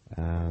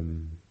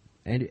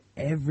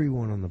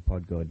everyone on the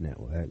Podgod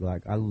network.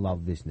 Like, I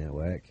love this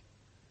network.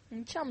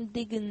 And Chum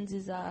Diggins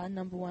is our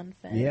number one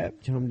fan.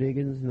 Yep, Chum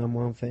Diggins,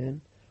 #1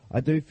 fan. I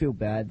do feel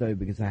bad though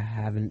because I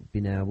haven't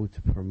been able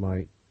to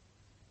promote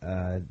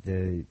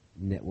the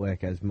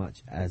network as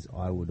much as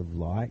I would have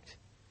liked.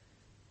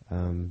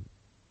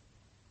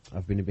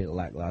 I've been a bit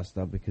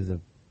lackluster because I've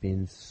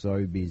been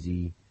so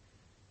busy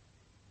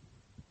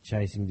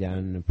chasing down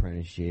an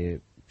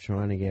apprenticeship,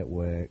 trying to get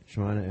work,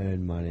 trying to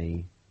earn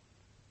money.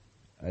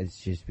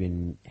 It's just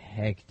been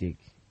hectic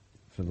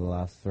for the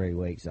last 3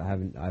 weeks. I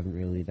haven't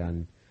really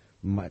done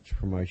much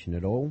promotion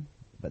at all,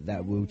 but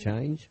that will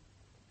change.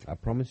 I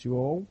promise you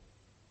all.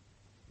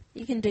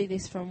 You can do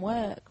this from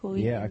work, or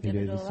you Yeah, I can get do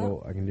it this all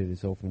all. I can do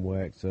this all from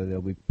work. So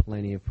there'll be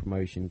plenty of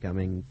promotion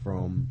coming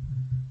from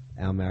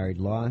our married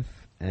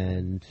life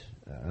and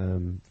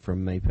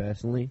from me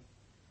personally.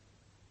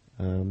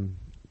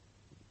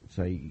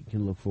 So you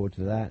can look forward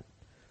to that.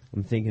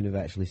 I'm thinking of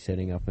actually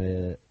setting up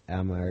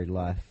our married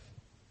life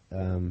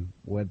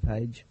web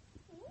page,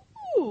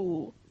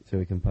 Ooh, so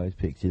we can post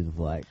pictures of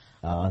like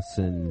us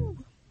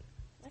and.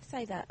 I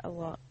say that a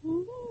lot.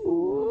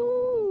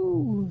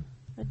 Ooh.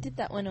 I did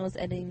that when I was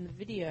editing the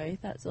video.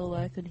 That's all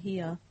I could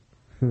hear.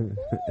 Ooh,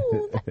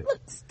 that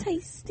looks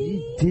tasty.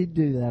 You did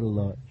do that a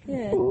lot.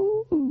 Yeah.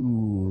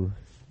 Ooh.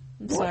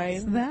 I'm sorry.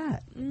 What's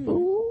that? Mm.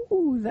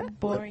 Ooh, that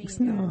Boring, looks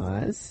guys.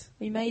 nice.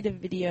 We made a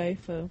video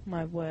for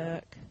my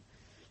work,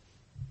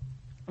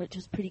 which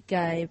was pretty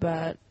gay,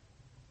 but,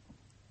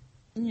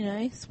 you know,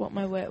 it's what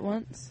my work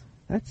wants.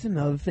 That's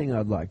another thing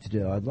I'd like to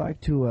do. I'd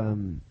like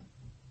to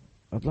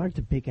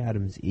pick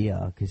Adam's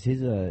ear, because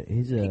he's a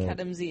Pick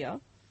Adam's ear.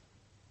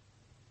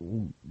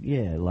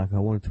 yeah, like I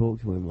want to talk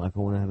to him, like I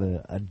want to have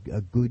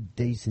a good,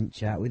 decent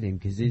chat with him,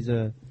 because he's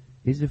a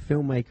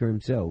filmmaker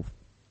himself.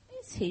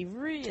 Is he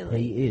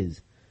really? He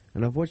is,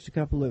 and I've watched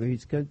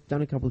he's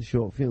done a couple of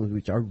short films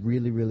which I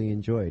really, really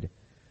enjoyed,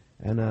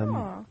 and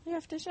Oh, you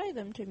have to show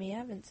them to me. I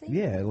haven't seen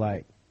yeah, them.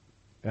 like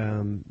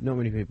not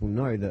many people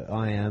know that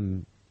I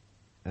am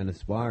an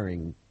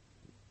aspiring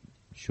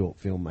short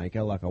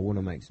filmmaker. Like I want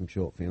to make some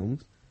short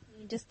films.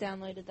 You just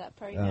downloaded that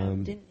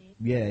program, didn't you?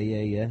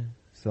 Yeah.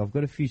 So I've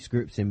got a few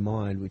scripts in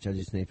mind which I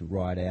just need to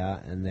write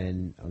out, and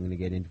then I'm going to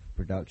get into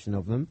production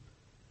of them.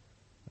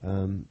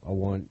 I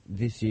want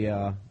this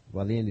year,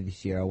 by the end of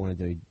this year, I want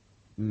to do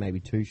maybe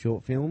 2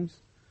 short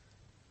films.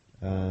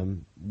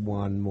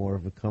 One more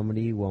of a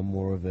comedy, one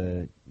more of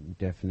a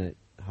definite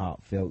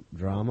heartfelt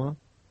drama.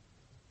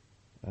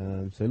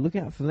 So look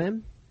out for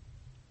them.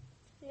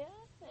 Yeah?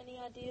 Any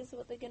ideas of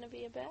what they're going to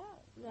be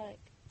about? Like,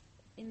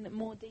 in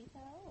more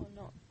detail or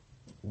not?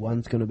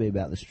 One's going to be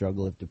about the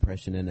struggle of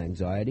depression and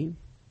anxiety,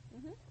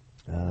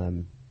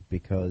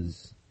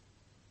 because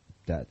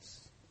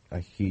that's a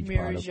huge part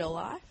Mirrors of your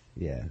life?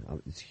 yeah,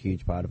 it's a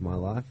huge part of my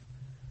life.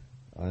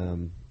 I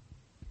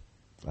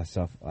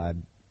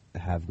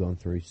have gone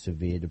through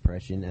severe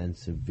depression and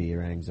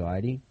severe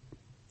anxiety.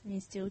 You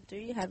still do?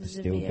 You have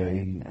Still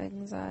severe do.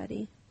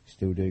 anxiety?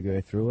 Still do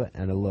go through it,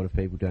 and a lot of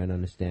people don't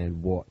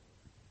understand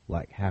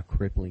how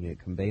crippling it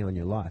can be on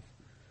your life.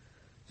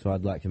 So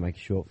I'd like to make a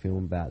short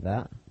film about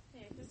that.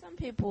 Yeah, because some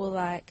people are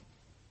like,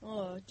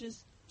 oh,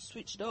 just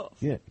switch it off.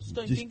 Yeah, Just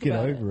don't just think get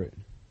about over it.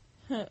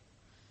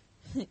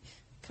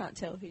 Can't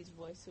tell whose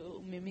voice we're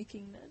all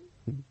mimicking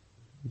then.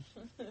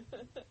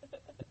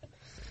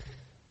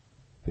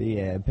 But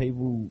yeah,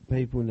 people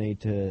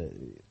need to.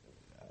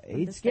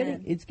 It's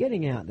Understand.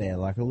 getting out there.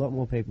 Like a lot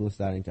more people are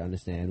starting to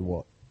understand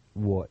what.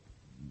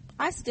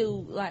 I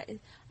still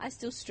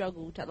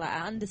struggle to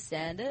I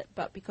understand it,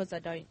 but because I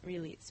don't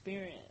really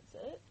experience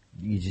it,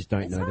 You just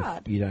don't It's know.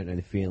 hard. You don't know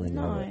the feeling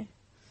of no. it.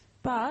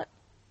 But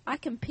I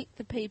can pick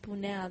the people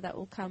now that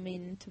will come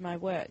into my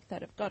work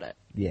that have got it.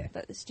 Yeah.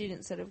 That the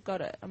students that have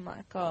got it. I'm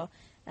like, oh,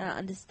 and I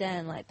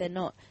understand. Like they're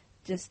not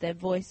just their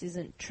voice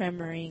isn't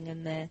tremoring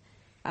and they're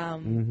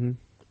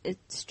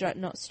it's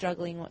not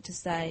struggling what to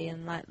say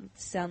and like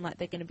sound like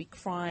they're going to be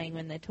crying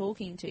when they're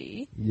talking to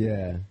you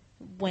Yeah.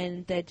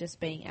 when they're just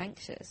being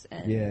anxious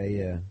and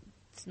Yeah.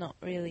 it's not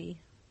really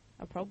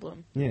a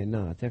problem. Yeah,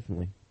 no,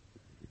 definitely.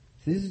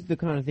 So this is the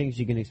kind of things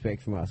you can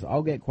expect from us.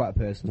 I'll get quite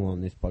personal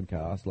on this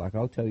podcast. Like,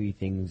 I'll tell you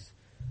things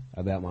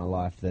about my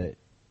life that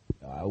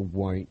I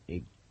won't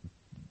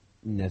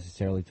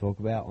necessarily talk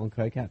about on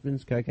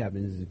Co-Captains.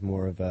 Co-Captains is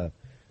more of a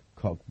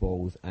cock,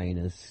 balls,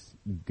 anus,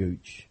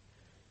 gooch,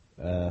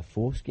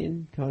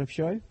 foreskin kind of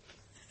show.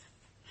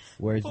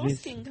 Whereas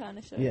Foreskin kind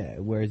of show. Yeah,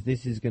 whereas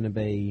this is going to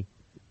be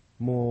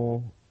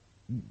more...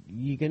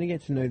 You're going to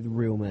get to know the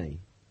real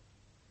me.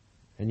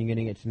 And you're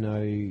going to get to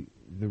know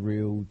the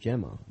real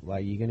Gemma.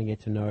 Like, you're going to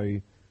get to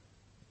know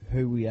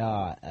who we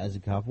are as a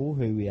couple,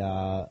 who we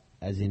are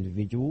as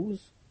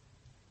individuals,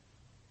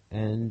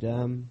 and,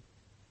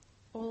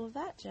 All of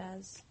that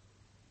jazz.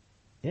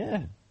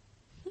 yeah.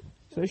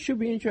 So it should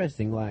be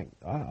interesting. Like,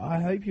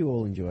 I hope you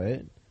all enjoy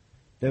it.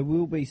 There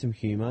will be some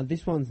humour.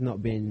 This one's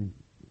not been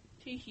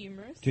Too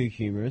humorous. too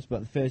humorous,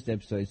 but the first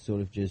episode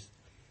sort of just...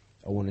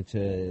 I wanted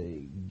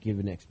to give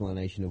an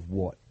explanation of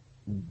what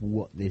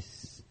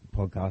this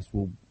podcast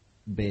will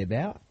be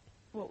about.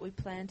 What we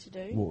plan to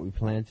do. What we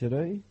plan to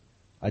do.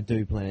 I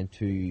do plan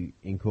to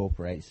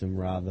incorporate some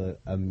rather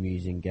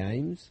amusing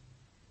games,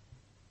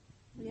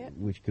 Yep.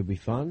 which could be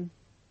fun.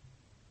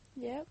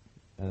 Yep.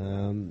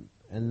 And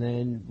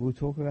then we'll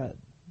talk about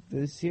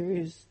the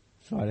serious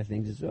side of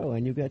things as well,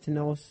 and you'll get to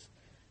know us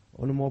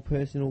on a more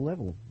personal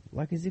level,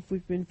 like as if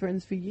we've been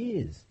friends for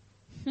years.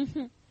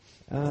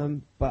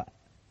 But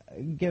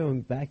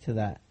going back to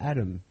that,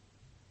 Adam,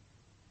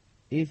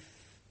 if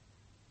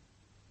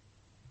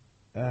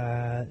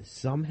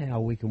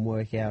somehow we can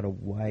work out a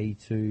way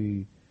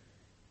to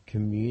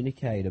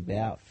communicate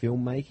about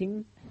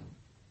filmmaking,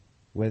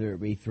 whether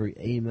it be through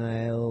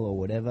email or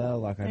whatever,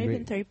 like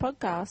Even through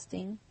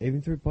podcasting.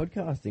 even through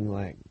podcasting,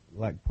 like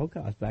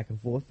podcasts back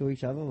and forth to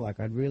each other, like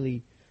I'd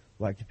really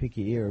like to pick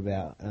your ear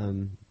about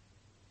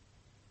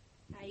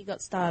How you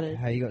got started.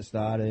 how you got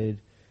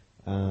started,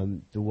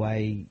 the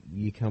way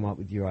you come up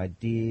with your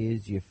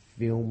ideas, your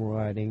film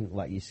writing,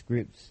 like your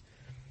scripts,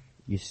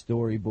 your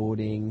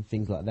storyboarding,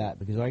 things like that.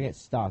 Because I get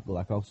stuck.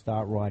 Like I'll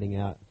start writing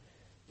out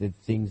the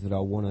things that I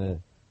want to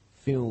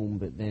film,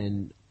 but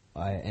then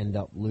I end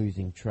up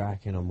losing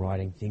track and I'm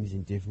writing things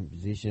in different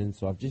positions.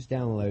 So I've just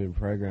downloaded a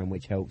program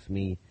which helps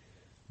me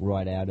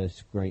write out a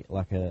screen,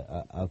 like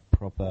a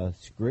proper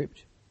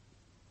script.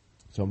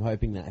 So I'm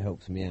hoping that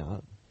helps me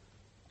out.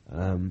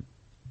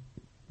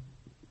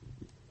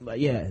 But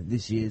yeah,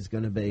 this year's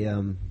going to be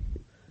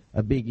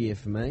a big year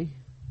for me.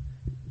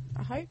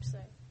 I hope so.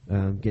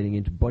 Getting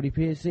into body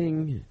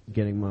piercing,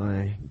 getting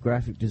my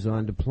graphic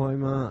design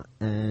diploma,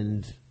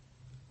 and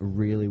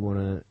really want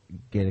to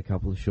get a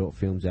couple of short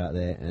films out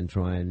there and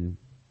try and,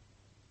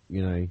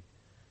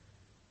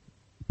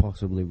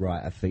 possibly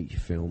write a feature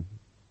film.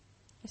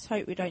 Just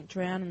hope we don't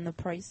drown in the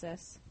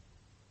process.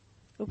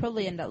 We'll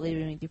probably end up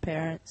living with your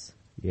parents.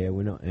 Yeah,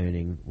 we're not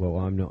earning,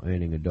 I'm not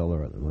earning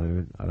 $1 at the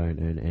moment. I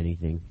don't earn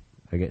anything.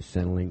 I get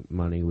Centrelink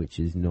money, which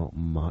is not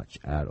much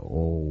at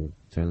all.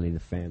 It's only the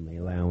family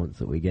allowance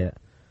that we get.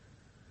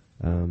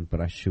 But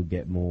I should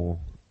get more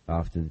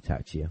after the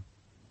tax year.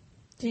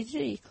 Did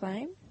you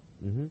claim?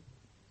 Mm-hmm.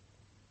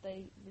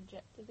 They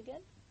rejected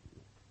again?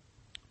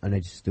 And I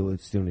just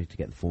still need to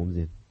get the forms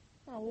in.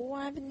 Oh, well,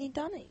 why haven't you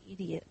done it,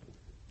 idiot?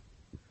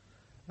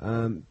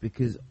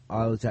 Because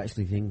I was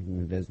actually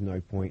thinking there's no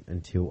point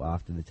until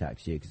after the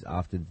tax year, because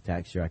after the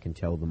tax year I can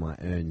tell them I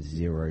earn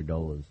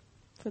 $0.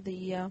 For the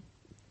year.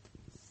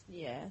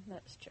 Yeah,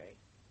 that's true.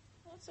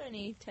 Well, it's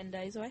only 10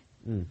 days away.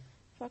 Mm.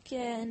 Fuck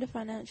yeah, end of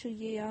financial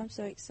year. I'm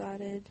so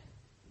excited.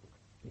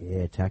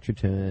 Yeah, tax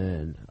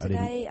return.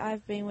 Today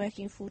I've been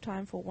working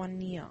full-time for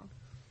 1 year.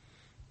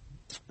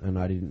 And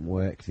I didn't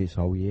work this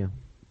whole year.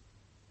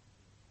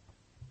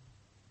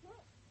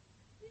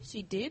 Yes,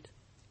 you did.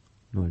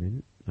 No, I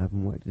didn't. I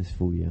haven't worked this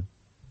full year.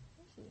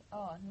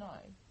 Oh, no.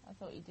 I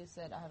thought you just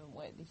said I haven't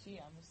worked this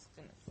year. I'm just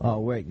going to say. Oh, I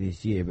worked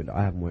this year, but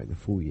I haven't worked the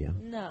full year.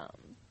 No.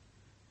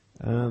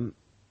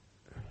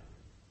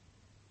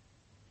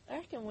 I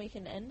reckon we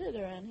can end it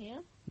around here.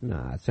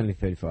 Nah, it's only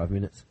 35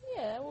 minutes.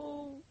 Yeah,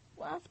 well,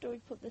 after we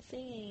put the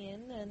thingy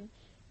in, and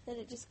then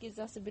it just gives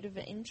us a bit of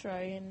an intro,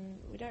 and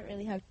we don't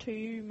really have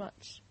too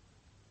much.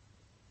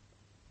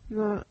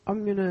 No,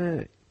 I'm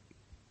gonna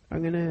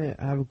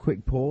have a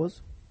quick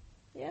pause.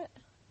 Yeah.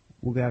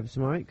 We'll go have a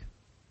smoke.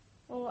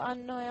 Well,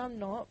 no, I'm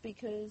not,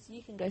 because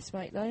you can go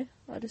smoke, though.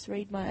 I'll just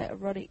read my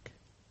erotic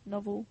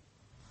novel.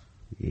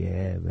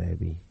 Yeah,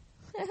 baby.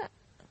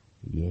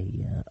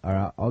 Yeah.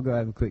 Alright, I'll go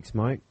have a quick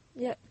smoke.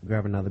 Yep.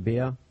 Grab another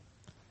beer.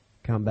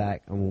 Come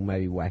back and we'll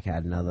maybe whack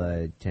out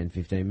another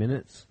 10-15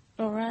 minutes.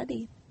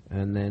 Alrighty.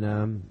 And then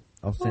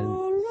I'll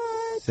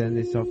send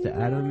this off to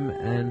Adam,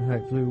 and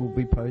hopefully we'll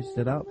be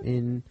posted up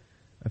in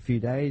a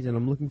few days, and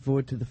I'm looking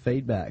forward to the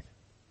feedback.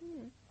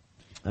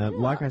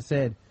 Like I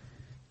said,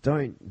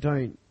 don't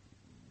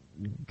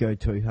go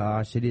too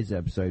harsh. It is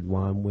episode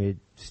 1. We're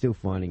still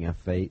finding our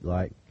feet.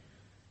 Like,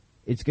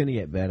 it's going to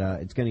get better.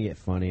 It's going to get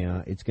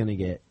funnier. It's going to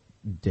get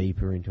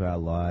deeper into our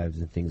lives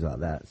and things like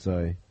that.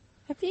 So,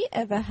 have you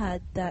ever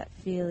had that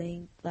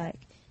feeling,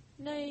 like,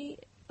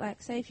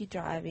 like, say if you're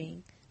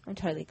driving, I'm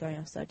totally going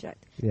off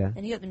subject, yeah.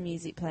 and you got the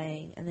music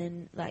playing, and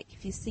then, like,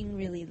 if you sing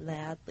really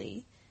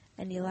loudly,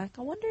 and you're like,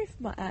 I wonder if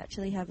I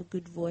actually have a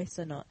good voice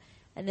or not,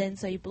 and then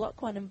so you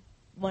block one of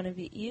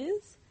your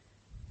ears,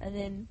 and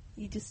then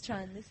you just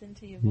try and listen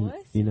to your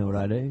voice. You know what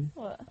I do?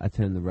 What? I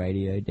turn the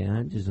radio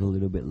down just a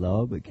little bit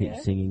lower, but keep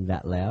singing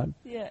that loud.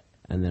 Yeah.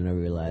 And then I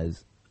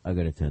realise I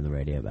got to turn the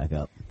radio back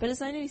up. But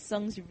it's only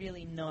songs you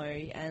really know,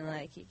 and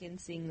like you can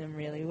sing them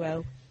really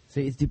well.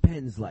 See, it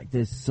depends. Like,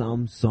 there's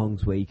some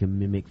songs where you can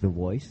mimic the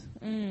voice.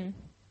 Mm.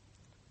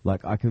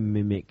 Like, I can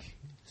mimic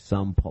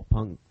some pop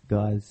punk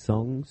guys'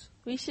 songs.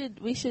 We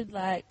should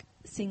like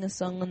sing a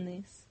song on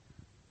this.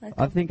 Like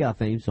I think our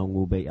theme song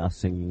will be us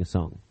singing a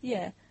song.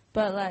 Yeah,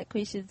 but like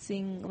we should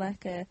sing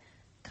like a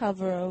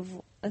cover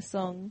of a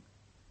song.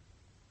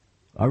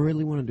 I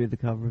really want to do the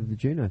cover of the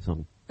Juno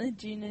song. A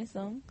Juno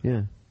song.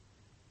 Yeah.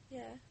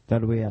 Yeah.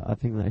 That'll be I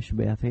think that should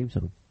be our theme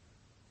song.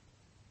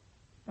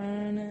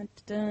 Yeah,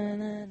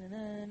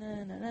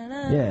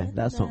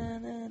 that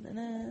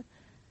song.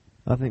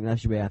 I think that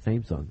should be our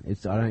theme song.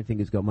 I don't think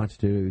it's got much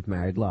to do with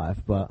married life,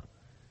 but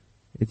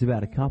it's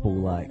about a couple,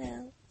 like.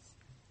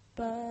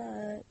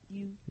 But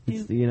you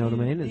You know what I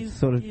mean? It's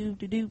sort of.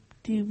 It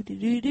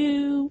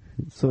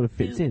sort of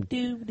fits in.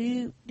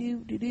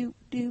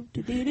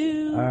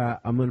 Alright,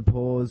 I'm going to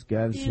pause, go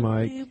have a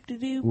smoke.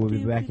 We'll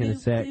be back in a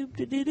sec.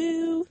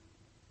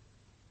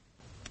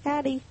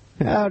 Howdy.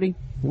 Howdy,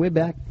 we're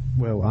back.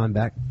 Well, I'm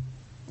back.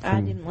 I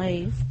didn't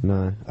leave.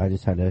 No, I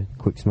just had a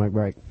quick smoke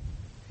break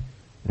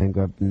and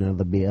grabbed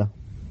another beer.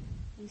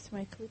 You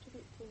smoke a little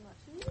bit too much.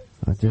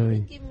 I do.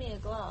 Give me a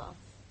glass.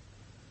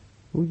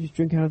 We'll just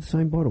drink out of the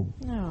same bottle.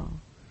 No.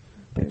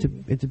 It's a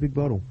big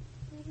bottle.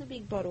 It's a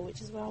big bottle,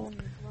 which is why I wanted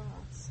a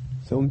glass.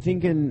 So I'm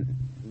thinking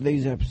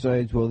these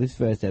episodes, well, this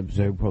first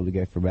episode will probably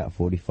go for about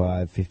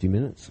 45, 50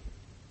 minutes.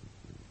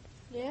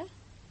 Yeah?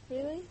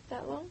 Really?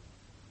 That long?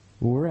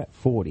 Well, we're at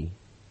 40.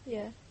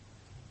 Yeah.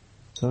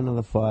 So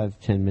another 5,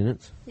 10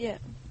 minutes. Yeah.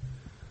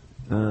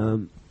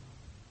 I'm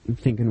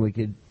thinking we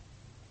could,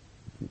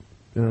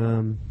 I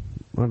don't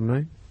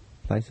know,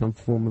 play some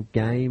form of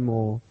game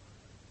or...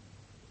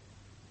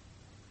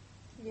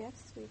 Yes,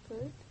 we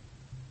could.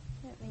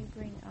 Let me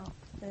bring up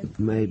the...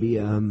 Maybe,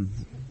 I don't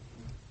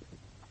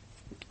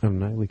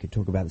know, we could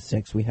talk about the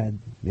sex we had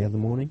the other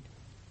morning.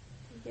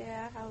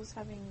 Yeah, I was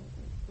having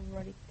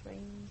erotic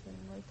dreams and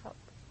woke up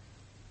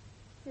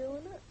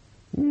feeling it.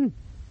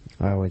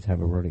 I always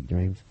have erotic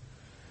dreams.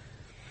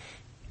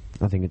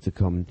 I think it's a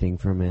common thing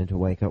for a man to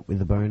wake up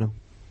with a boner.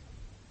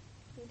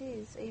 It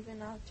is.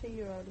 Even our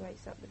 2-year-old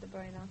wakes up with a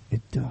boner.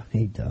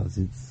 He does.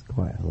 It's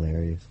quite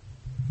hilarious.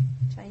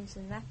 Change the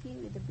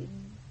nappy with a big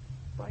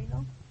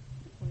boner.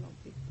 Well,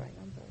 not big boner,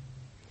 but...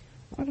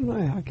 I don't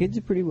know, our kids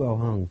are pretty well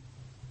hung.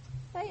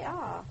 They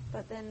are,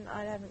 but then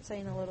I haven't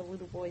seen a lot of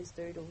little boys'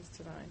 doodles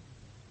to know.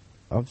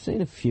 I've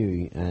seen a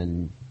few,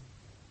 and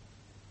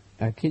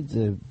our kids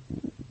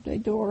they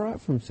do alright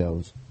for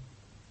themselves.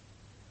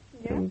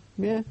 Yeah?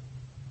 Yeah.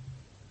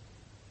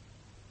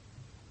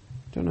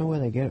 Don't know where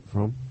they get it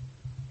from.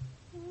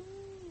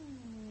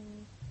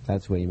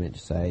 That's where you meant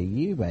to say,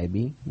 you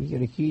baby, you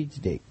got a huge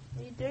dick.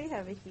 You do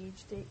have a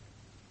huge dick.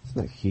 It's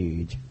not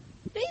huge.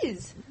 It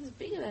is. It's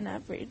bigger than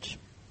average.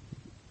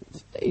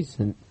 It's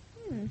decent.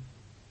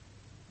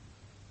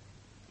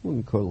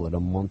 Wouldn't call it a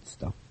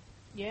monster.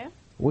 Yeah? I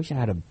wish I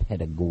had a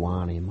pet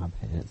iguana in my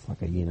pants,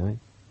 like a,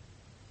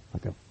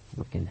 like a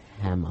freaking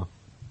hammer.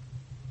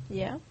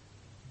 Yeah?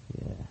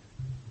 Yeah.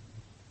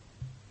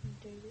 You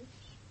do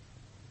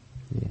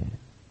wish. Yeah.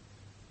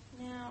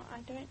 Now, I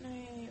don't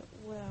know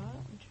where.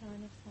 I'm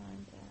trying to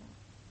find out.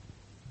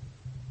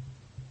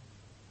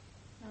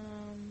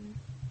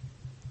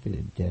 Bit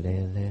of dead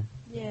air there.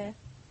 Yeah.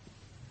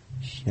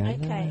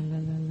 Okay.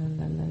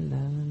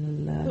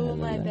 Who are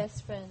my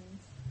best friends?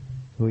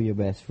 Who are your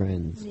best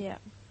friends? Yeah.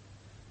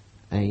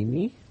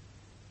 Amy?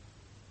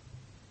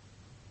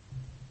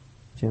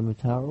 Gemma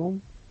Turrell?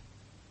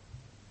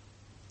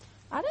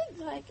 I don't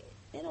like,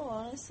 in all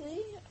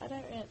honesty, I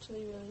don't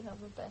actually really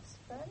have a best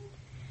friend.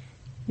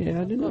 Yeah,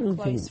 I I've didn't got really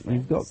close think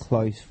you've got friends.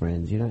 close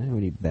friends. You don't have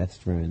any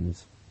best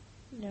friends.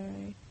 No.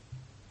 I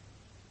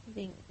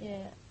think,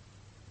 yeah.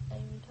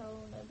 Amy,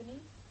 Toll, and Ebony.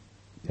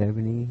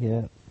 Ebony,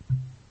 yeah.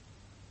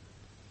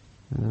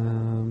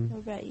 What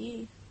about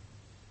you?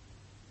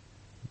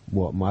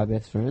 What, my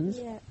best friends?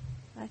 Yeah.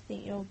 I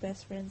think your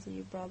best friends are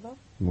your brother.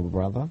 My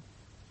brother?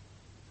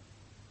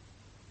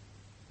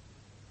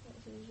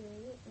 That's usually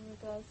it in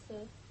regards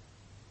to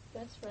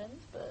best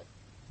friends, but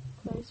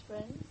close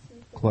friends.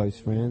 Close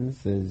friends.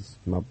 There's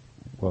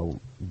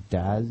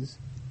Daz.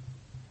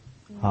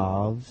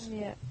 Halves.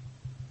 Yeah.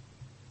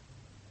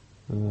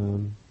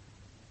 And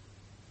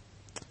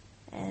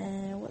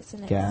what's the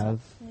next? Gav.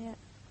 Yeah.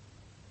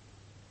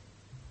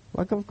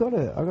 Like I've got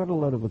a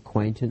lot of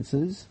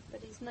acquaintances.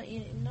 But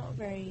you're not a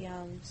very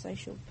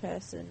social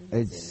person.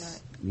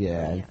 It's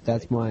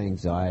that's my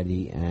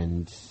anxiety,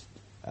 and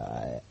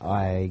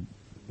I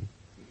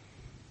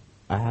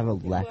have a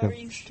lack of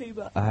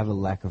I have a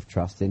lack of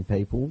trust in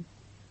people.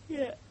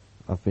 Yeah.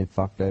 I've been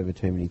fucked over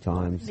too many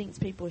times Thinks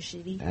people are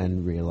shitty.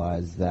 and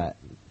realised that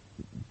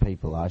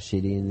people are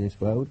shitty in this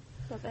world.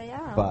 But they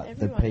are. But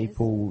the Everyone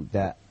people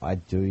that I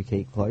do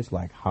keep close,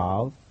 like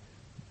Harv,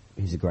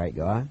 he's a great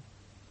guy.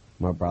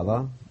 My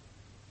brother,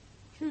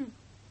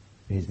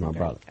 he's my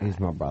brother. great He's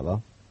guy. my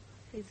brother.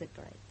 He's a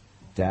great.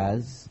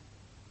 Daz,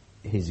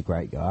 he's a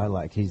great guy.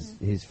 Like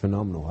he's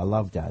phenomenal. I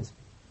love Daz.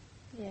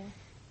 Yeah.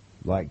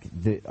 Like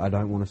I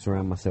don't want to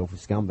surround myself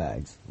with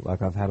scumbags.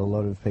 Like I've had a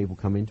lot of people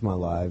come into my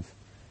life,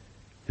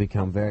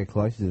 become very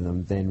close to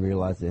them, then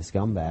realise they're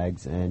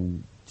scumbags,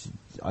 and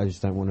I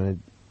just don't want to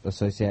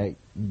associate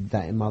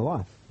that in my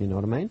life. You know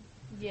what I mean?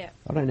 Yeah.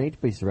 I don't need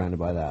to be surrounded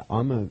by that.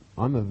 I'm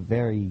a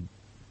very,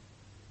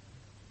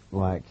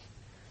 like,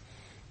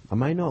 I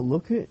may not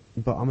look it,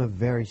 but I'm a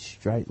very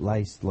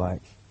straight-laced,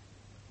 like,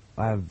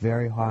 I have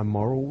very high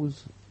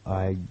morals.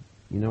 You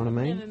know what I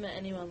mean? Never met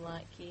anyone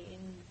like you in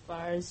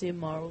far as your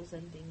morals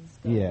and things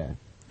go. Yeah.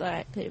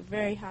 Like, they're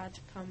very hard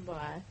to come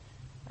by.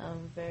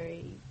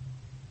 Very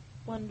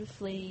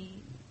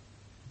wonderfully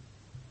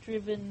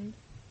driven.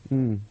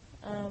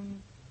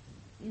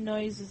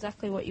 Knows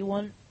exactly what you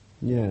want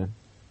Yeah.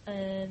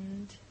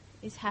 and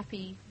is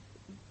happy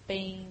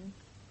being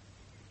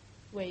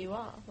where you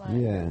are. Like,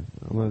 Yeah.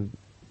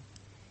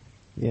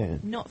 Yeah.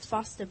 not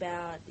fussed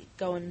about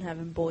going and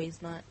having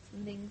boys' nights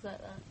and things like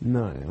that.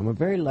 No, I'm a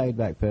very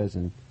laid-back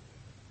person.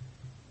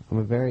 I'm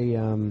a very,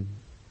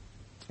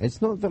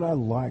 it's not that I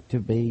like to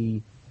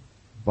be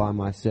by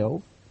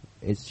myself.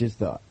 It's just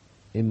that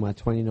in my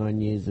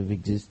 29 years of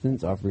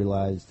existence, I've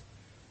realised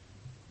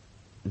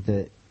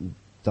that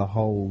the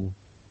whole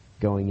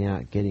going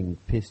out, getting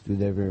pissed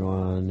with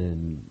everyone,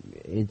 and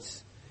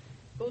it's...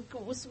 We're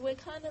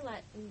kind of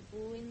like,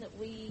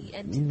 we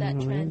entered that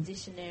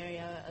transition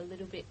area a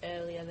little bit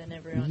earlier than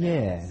everyone else.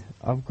 Yeah,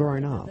 I've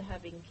grown up. Because of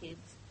having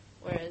kids,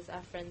 whereas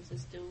our friends are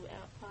still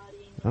out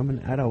partying. I'm an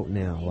adult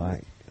now. things.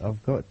 Like,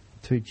 I've got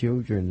 2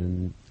 children,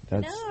 and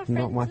that's Now our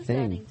not my friends are thing.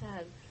 starting to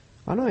have,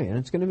 I know, and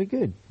it's going to be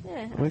good. yeah,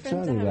 I'm our friends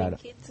excited are about having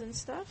it. kids and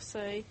stuff,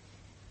 so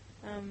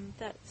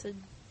that's a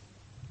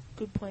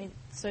good point.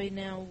 So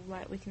now,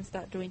 like, we can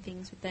start doing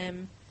things with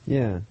them,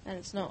 Yeah, and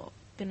it's not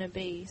going to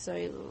be, so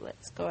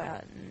let's go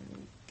out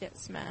and get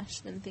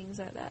smashed and things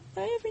like that.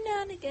 Though every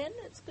now and again,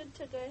 it's good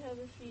to go have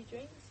a few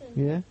drinks and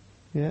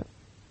yeah. do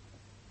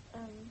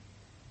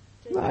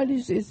No, that.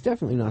 it's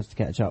definitely nice to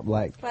catch up.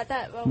 Like, Like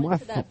that, I My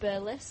went to that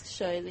burlesque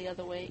show the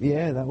other week.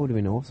 yeah, that would have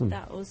been awesome.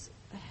 That was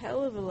a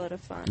hell of a lot of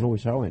fun. I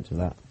wish I went to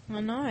that, I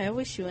know, I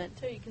wish you went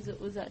too, because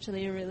it was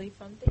actually a really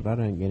fun but thing. I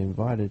don't get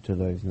invited to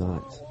those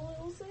nights. Well,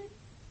 also,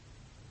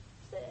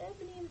 so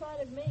Ebony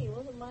invited me. It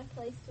wasn't my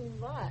place to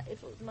invite.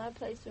 If it was my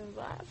place to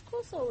invite, of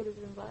course I would have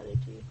invited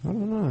you. I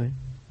don't know.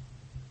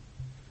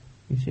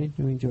 You said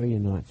you enjoy your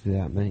nights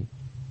without me.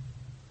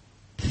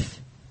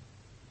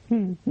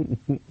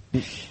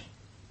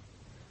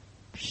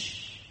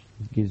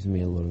 It gives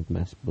me a lot of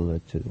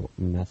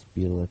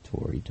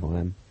masturbatory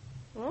time.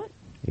 What?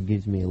 It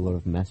gives me a lot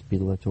of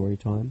masturbatory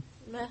time.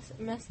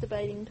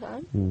 Masturbating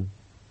time?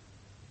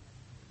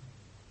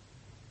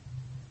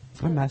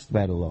 I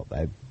masturbate a lot,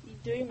 babe. You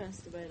do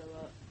masturbate a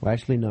lot. Well,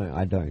 actually, no,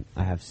 I don't.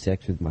 I have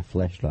sex with my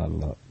fleshlight a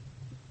lot.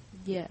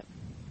 Yeah,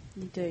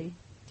 you do.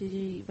 Did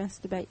you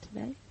masturbate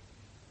today?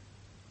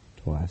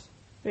 Twice.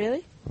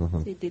 Really? Uh-huh.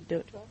 So you did do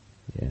it twice?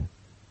 Yeah.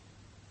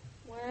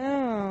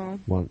 Wow.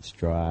 Once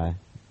dry,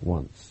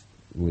 once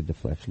with the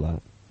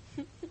fleshlight.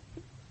 That's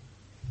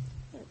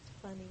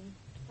funny.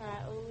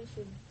 Alright, well we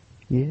should...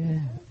 Yeah.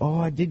 Oh,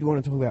 I did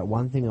want to talk about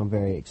one thing I'm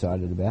very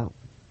excited about,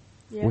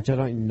 Yeah? which I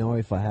don't know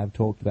if I have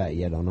talked about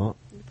yet or not.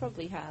 You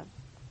probably have.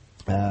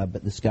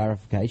 But the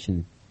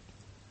scarification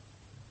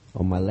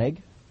on my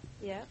leg.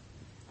 Yeah?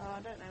 Oh,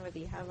 I don't know whether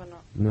you have or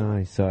not.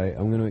 No, so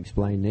I'm going to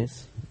explain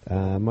this.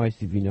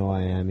 Most of you know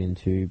I am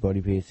into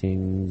body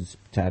piercings,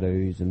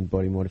 tattoos and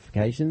body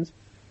modifications.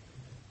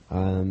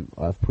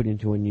 I've put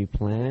into a new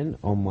plan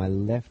on my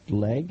left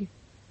leg,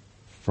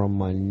 from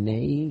my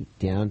knee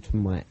down to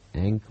my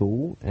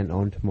ankle and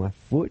onto my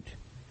foot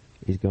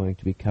is going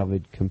to be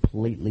covered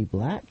completely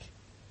black.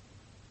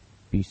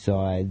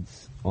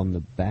 Besides, on the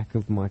back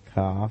of my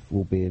calf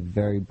will be a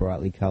very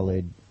brightly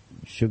coloured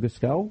sugar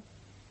skull.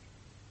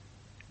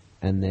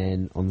 And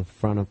then on the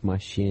front of my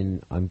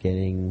shin, I'm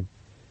getting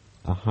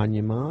a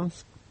Hanya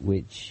mask,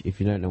 which, if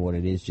you don't know what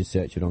it is, just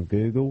search it on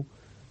Google.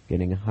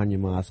 Getting a Hanya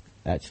mask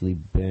actually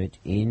burnt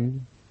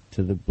in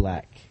to the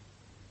black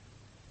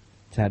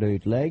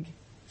tattooed leg.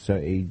 So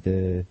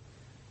either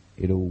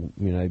it'll,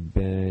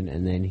 burn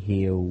and then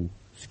heal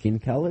skin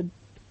coloured,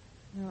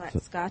 Like So-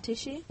 scar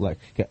tissue? like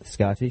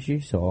scar tissue.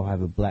 So I'll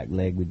have a black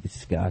leg with this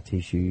scar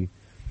tissue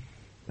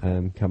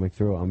coming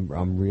through.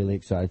 I'm really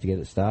excited to get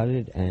it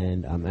started,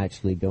 and I'm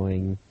actually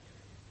going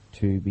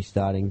to be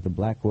starting the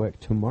black work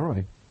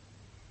tomorrow.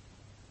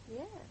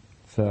 Yeah.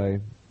 So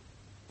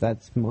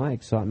that's my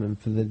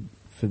excitement for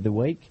the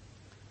week,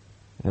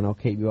 and I'll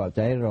keep you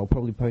updated. I'll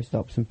probably post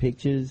up some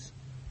pictures.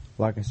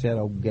 Like I said,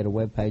 I'll get a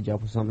web page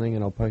up or something,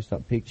 and I'll post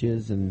up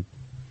pictures, and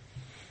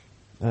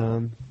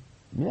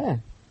yeah,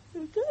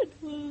 Very good.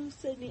 We'll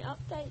send me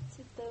updates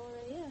if they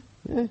want to,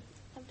 yeah.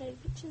 update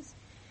pictures.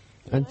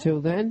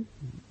 Until then,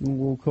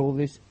 we'll call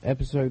this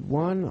episode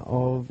 1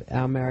 of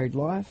Our Married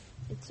Life.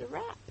 It's a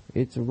wrap.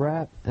 It's a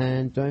wrap,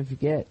 and don't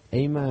forget,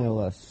 email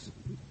us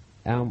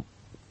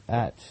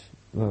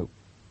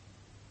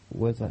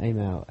where's the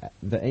email?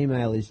 The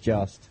email is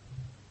just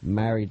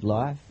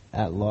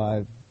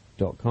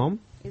marriedlife@live.com.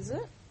 Is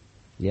it?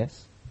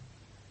 Yes.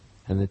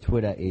 And the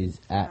Twitter is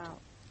at Wow.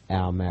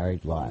 Our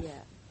Married Life. Yeah.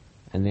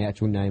 And the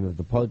actual name of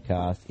the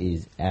podcast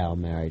is Our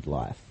Married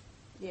Life.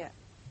 Yeah.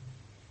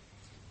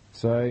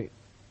 So,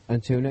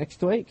 until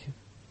next week,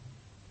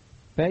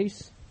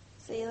 peace,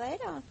 See you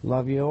later.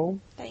 love you all,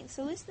 Thanks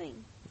for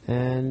listening.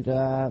 and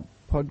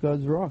Pod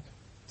Gods rock.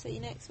 See you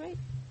next week.